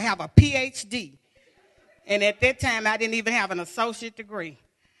credits to have a PhD. And at that time, I didn't even have an associate degree.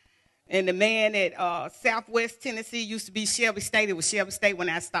 And the man at Southwest Tennessee used to be Shelby State. It was Shelby State when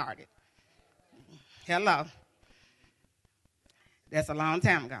I started. Hello. That's a long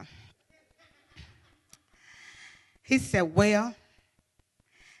time ago. He said, well,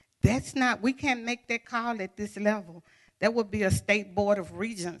 we can't make that call at this level. That would be a State Board of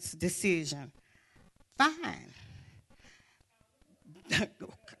Regents decision. Fine.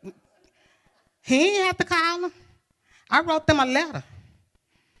 He ain't have to call them. I wrote them a letter.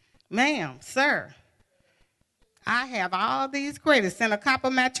 Ma'am, sir, I have all these credits and a copy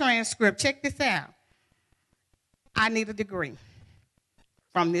of my transcript. Check this out. I need a degree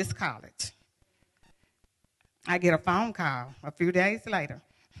from this college. I get a phone call a few days later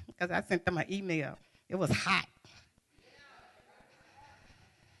because I sent them an email. It was hot.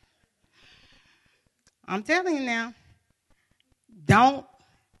 I'm telling you now, don't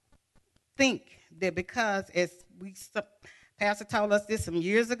think that because, as Pastor told us this some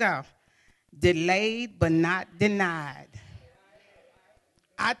years ago, delayed but not denied.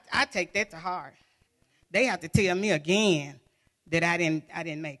 I take that to heart. They have to tell me again that I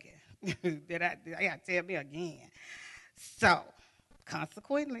didn't make it. They got to tell me again. So,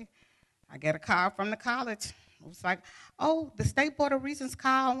 consequently, I get a call from the college. It was like, oh, the State Board of Regents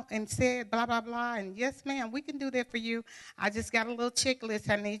called and said blah, blah, blah. And yes, ma'am, we can do that for you. I just got a little checklist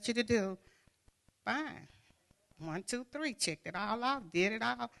I need you to do. Fine. 1, 2, 3. Checked it all off. Did it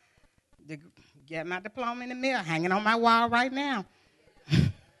all. Get my diploma in the mail. Hanging on my wall right now.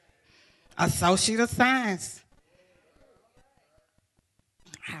 Associate of Science.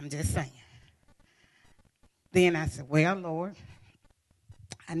 I'm just saying. Then I said, well, Lord,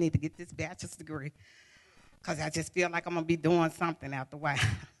 I need to get this bachelor's degree because I just feel like I'm going to be doing something after a while.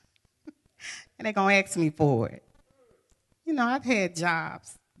 And they're going to ask me for it. You know, I've had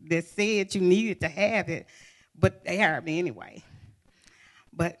jobs that said you needed to have it, but they hired me anyway.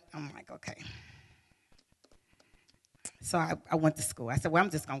 But I'm like, okay. So I went to school. I said, well,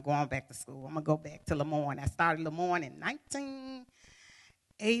 I'm just going to go on back to school. I'm going to go back to Lemoyne. I started Lemoyne in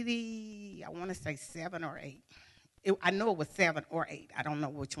 1980, I want to say 7 or 8. I know it was 7 or 8. I don't know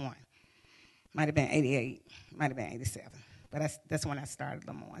which one. Might have been 88. Might have been 87. But that's when I started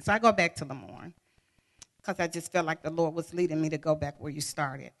Lemoyne. So I go back to Lemoyne because I just felt like the Lord was leading me to go back where you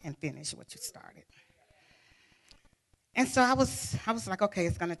started and finish what you started. And so I was like, okay,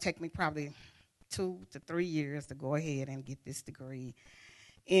 it's going to take me probably 2 to 3 years to go ahead and get this degree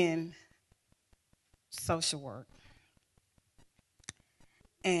in social work.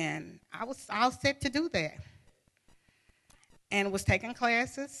 And I was all set to do that. And was taking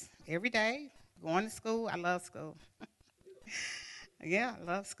classes every day, going to school. I love school. Yeah, I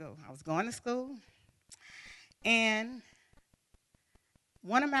love school. I was going to school. And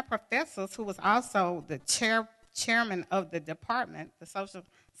one of my professors, who was also the chairman of the department, the social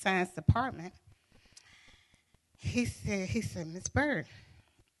science department, he said, Miss Byrd,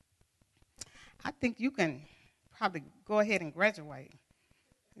 I think you can probably go ahead and graduate.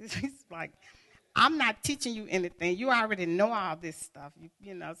 He's like, I'm not teaching you anything. You already know all this stuff,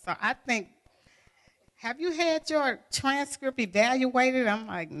 you know. So I think, have you had your transcript evaluated? I'm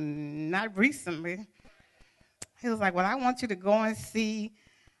like, not recently. He was like, well, I want you to go and see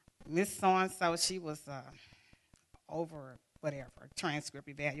Miss So-and-so. She was over whatever, transcript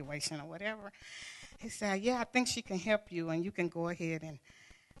evaluation or whatever. He said, yeah, I think she can help you, and you can go ahead and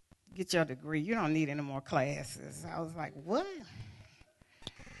get your degree. You don't need any more classes. I was like, what?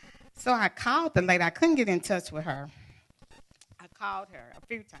 So I called the lady. I couldn't get in touch with her. I called her a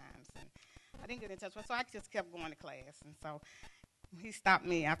few times, and I didn't get in touch with her, so I just kept going to class. And so he stopped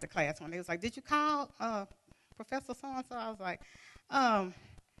me after class one day. He was like, did you call Professor so-and-so? I was like,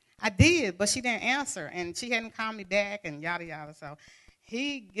 I did, but she didn't answer, and she hadn't called me back, and yada, yada. So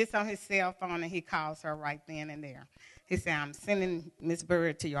he gets on his cell phone, and he calls her right then and there. He said, I'm sending Miss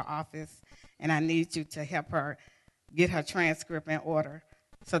Byrd to your office, and I need you to help her get her transcript in order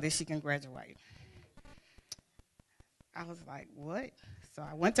so that she can graduate. I was like, what? So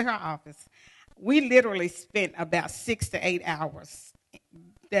I went to her office. We literally spent about 6 to 8 hours.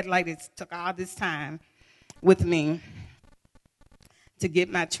 That lady took all this time with me to get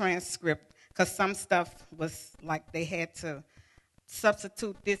my transcript, because some stuff was like they had to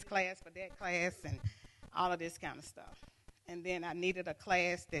substitute this class for that class and all of this kind of stuff. And then I needed a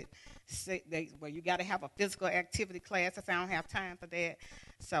class that said, well, you got to have a physical activity class. I said, I don't have time for that.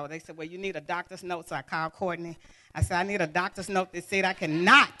 So they said, well, you need a doctor's note. So I called Courtney. I said, I need a doctor's note that said I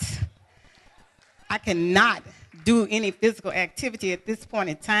cannot do any physical activity at this point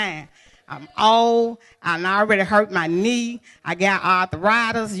in time. I'm old. I already hurt my knee. I got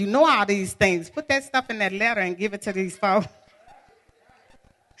arthritis. You know all these things. Put that stuff in that letter and give it to these folks.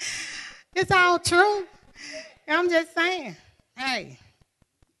 It's all true. I'm just saying, hey,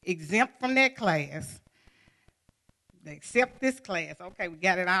 exempt from that class. They accept this class. Okay, we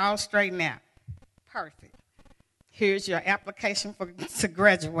got it all straightened out. Perfect. Here's your application to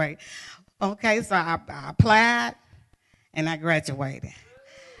graduate. Okay, so I applied and I graduated.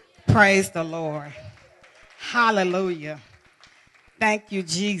 Praise the Lord. Hallelujah. Thank you,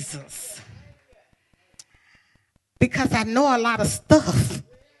 Jesus. Because I know a lot of stuff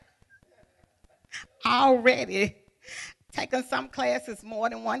already. Taken some classes more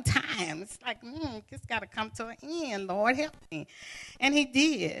than one time. It's like, this got to come to an end. Lord, help me. And he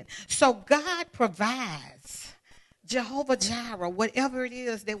did. So God provides. Jehovah Jireh, whatever it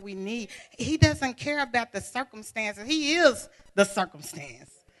is that we need. He doesn't care about the circumstances. He is the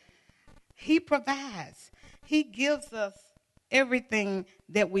circumstance. He provides. He gives us everything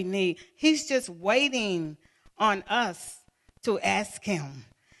that we need. He's just waiting on us to ask him.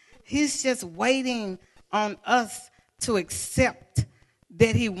 He's just waiting on us to accept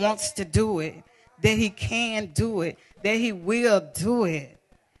that he wants to do it, that he can do it, that he will do it,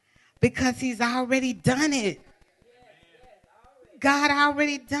 because he's already done it. God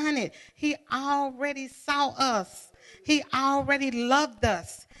already done it. He already saw us. He already loved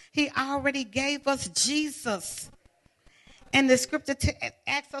us. He already gave us Jesus. And the scripture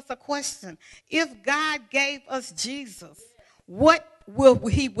asks us a question. If God gave us Jesus, what will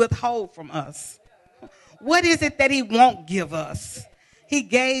he withhold from us? What is it that he won't give us? He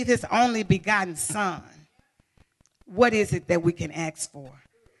gave his only begotten son. What is it that we can ask for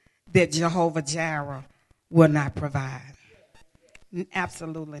that Jehovah Jireh will not provide?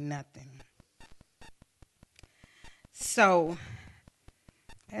 Absolutely nothing. So,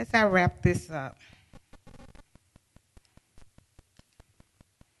 as I wrap this up,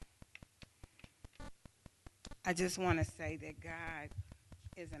 I just want to say that God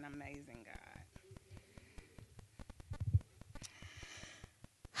is an amazing God.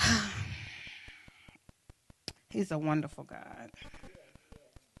 He's a wonderful God.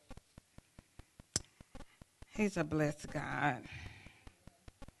 He's a blessed God.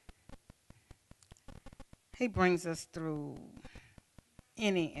 He brings us through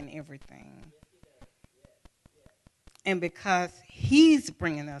any and everything. And because he's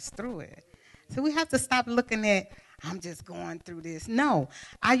bringing us through it, so we have to stop looking at, I'm just going through this. No,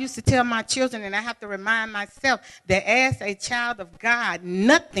 I used to tell my children, and I have to remind myself, that as a child of God,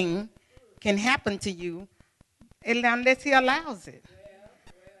 nothing can happen to you unless he allows it.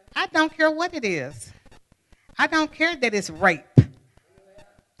 I don't care what it is. I don't care that it's rape.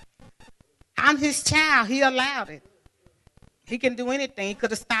 I'm his child. He allowed it. He can do anything. He could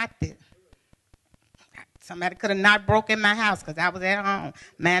have stopped it. Somebody could have not broken my house because I was at home,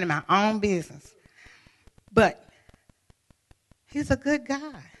 minding my own business. But he's a good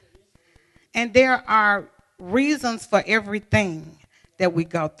God. And there are reasons for everything that we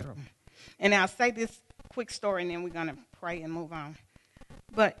go through. And I'll say this quick story, and then we're going to pray and move on.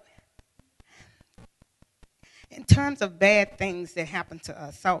 But in terms of bad things that happen to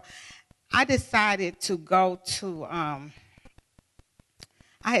us, so I decided to go to, I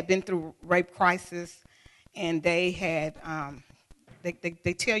had been through rape crisis, and they had,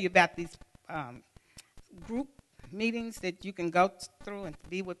 they tell you about these group meetings that you can go through and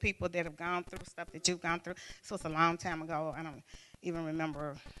be with people that have gone through stuff that you've gone through. So it's a long time ago. I don't even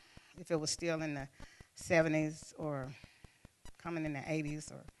remember if it was still in the 70s or coming in the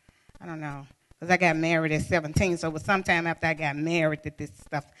 80s, or I don't know. because I got married at 17. So it was sometime after I got married that this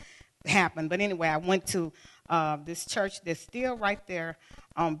stuff happened. But anyway, I went to this church that's still right there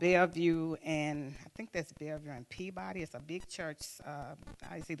on Bellevue, and I think that's Bellevue and Peabody. It's a big church.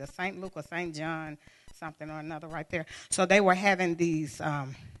 It's either St. Luke or St. John, something or another right there. So they were having these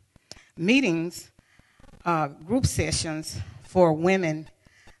meetings, group sessions for women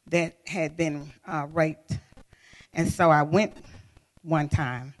that had been raped. And so I went one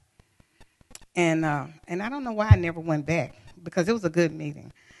time, and I don't know why I never went back, because it was a good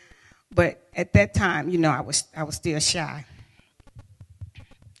meeting. But at that time, you know, I was still shy.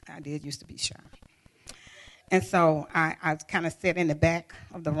 I did used to be shy. And so I kind of sat in the back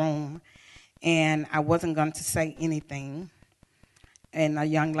of the room, and I wasn't going to say anything. And a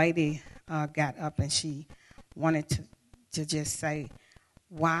young lady got up, and she wanted to just say,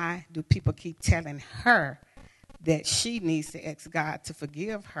 why do people keep telling her that she needs to ask God to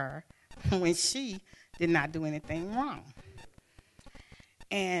forgive her when she did not do anything wrong?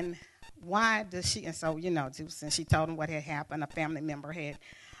 And why does she, and so, you know, since she told him what had happened, a family member had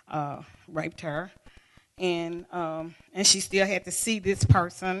raped her, and she still had to see this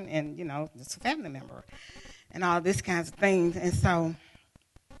person, and, you know, this family member, and all this kinds of things. And so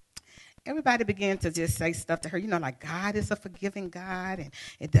everybody began to just say stuff to her, you know, like, God is a forgiving God, and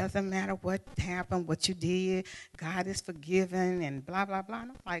it doesn't matter what happened, what you did, God is forgiving, and blah, blah, blah.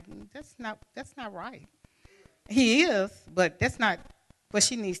 And I'm like, that's not right. He is, but that's not what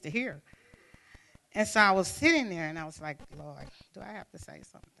she needs to hear. And so I was sitting there, and I was like, Lord, do I have to say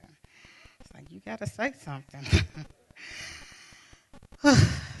something? It's like, you got to say something.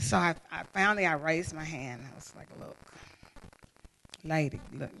 So I finally raised my hand. I was like, look,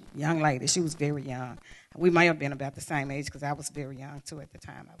 young lady. She was very young. We may have been about the same age, because I was very young, too, at the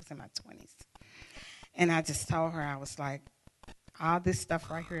time. I was in my 20s. And I just told her, I was like, all this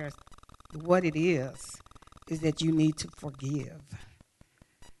stuff right here, what it is that you need to forgive.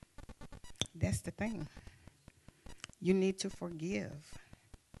 That's the thing. You need to forgive.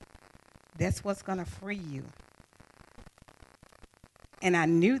 That's what's going to free you. And I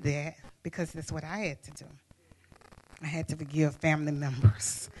knew that because that's what I had to do. I had to forgive family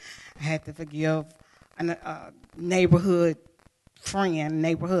members. I had to forgive a neighborhood friend,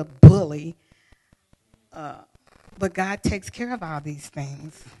 neighborhood bully. But God takes care of all these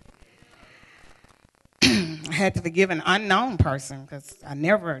things. I had to forgive an unknown person, because I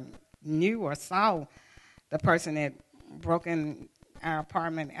never knew or saw the person that broke in our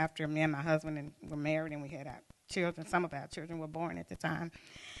apartment after me and my husband were married, and we had our children. Some of our children were born at the time.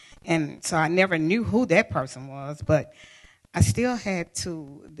 And so I never knew who that person was, but I still had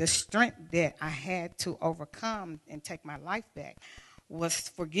to, the strength that I had to overcome and take my life back was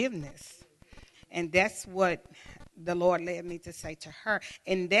forgiveness. And that's what the Lord led me to say to her.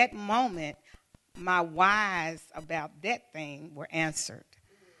 In that moment, my whys about that thing were answered.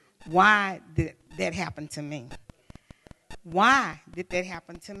 Why did that happen to me? Why did that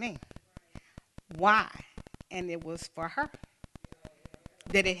happen to me? Why? And it was for her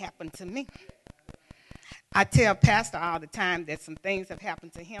that it happened to me. I tell Pastor all the time that some things have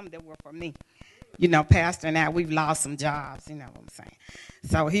happened to him that were for me. You know, Pastor and I, we've lost some jobs, you know what I'm saying.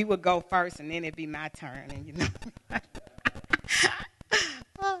 So he would go first, and then it'd be my turn, and you know.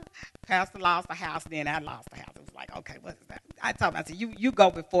 Pastor lost a house, then I lost a house. It was like, okay, what is that? I told him, I said, you go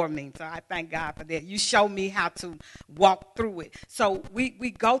before me. So I thank God for that. You show me how to walk through it. So we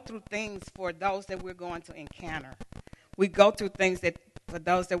go through things for those that we're going to encounter. We go through things that for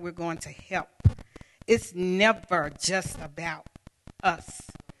those that we're going to help. It's never just about us.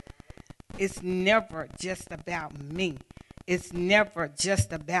 It's never just about me. It's never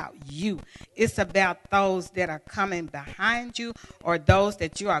just about you. It's about those that are coming behind you, or those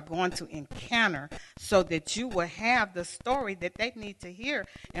that you are going to encounter, so that you will have the story that they need to hear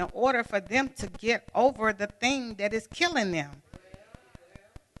in order for them to get over the thing that is killing them.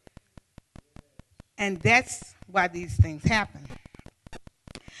 And that's why these things happen.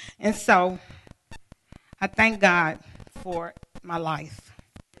 And so I thank God for my life,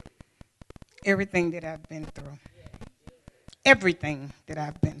 everything that I've been through. Everything that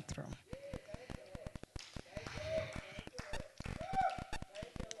I've been through.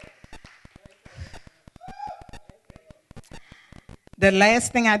 The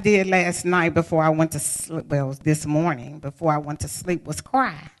last thing I did last night before I went to sleep, well, this morning before I went to sleep, was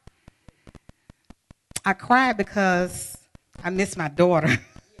cry. I cried because I miss my daughter.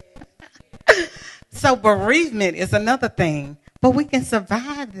 So bereavement is another thing, but we can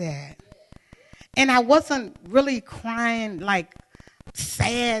survive that. And I wasn't really crying like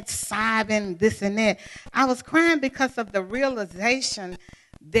sad, sobbing, this and that. I was crying because of the realization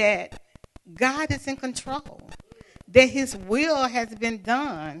that God is in control, that his will has been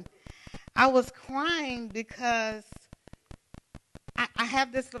done. I was crying because I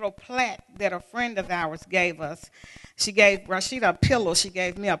have this little plaque that a friend of ours gave us. She gave Rashida a pillow. She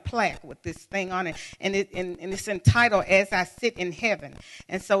gave me a plaque with this thing on it. And it's entitled, As I Sit in Heaven.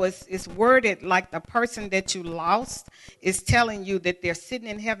 And so it's worded like the person that you lost is telling you that they're sitting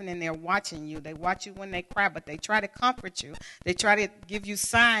in heaven and they're watching you. They watch you when they cry, but they try to comfort you. They try to give you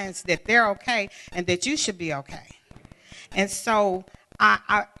signs that they're okay and that you should be okay. And so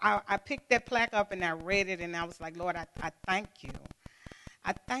I picked that plaque up and I read it and I was like, Lord, I thank you.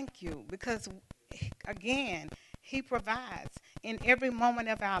 I thank you because, again, he provides. In every moment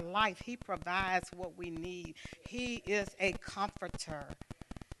of our life, he provides what we need. He is a comforter.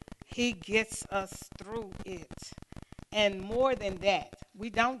 He gets us through it. And more than that,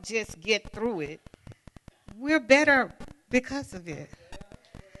 we don't just get through it. We're better because of it.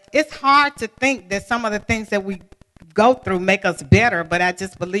 It's hard to think that some of the things that we go through make us better, but I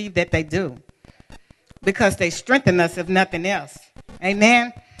just believe that they do because they strengthen us, if nothing else.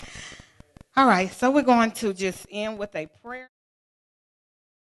 Amen. All right, so we're going to just end with a prayer.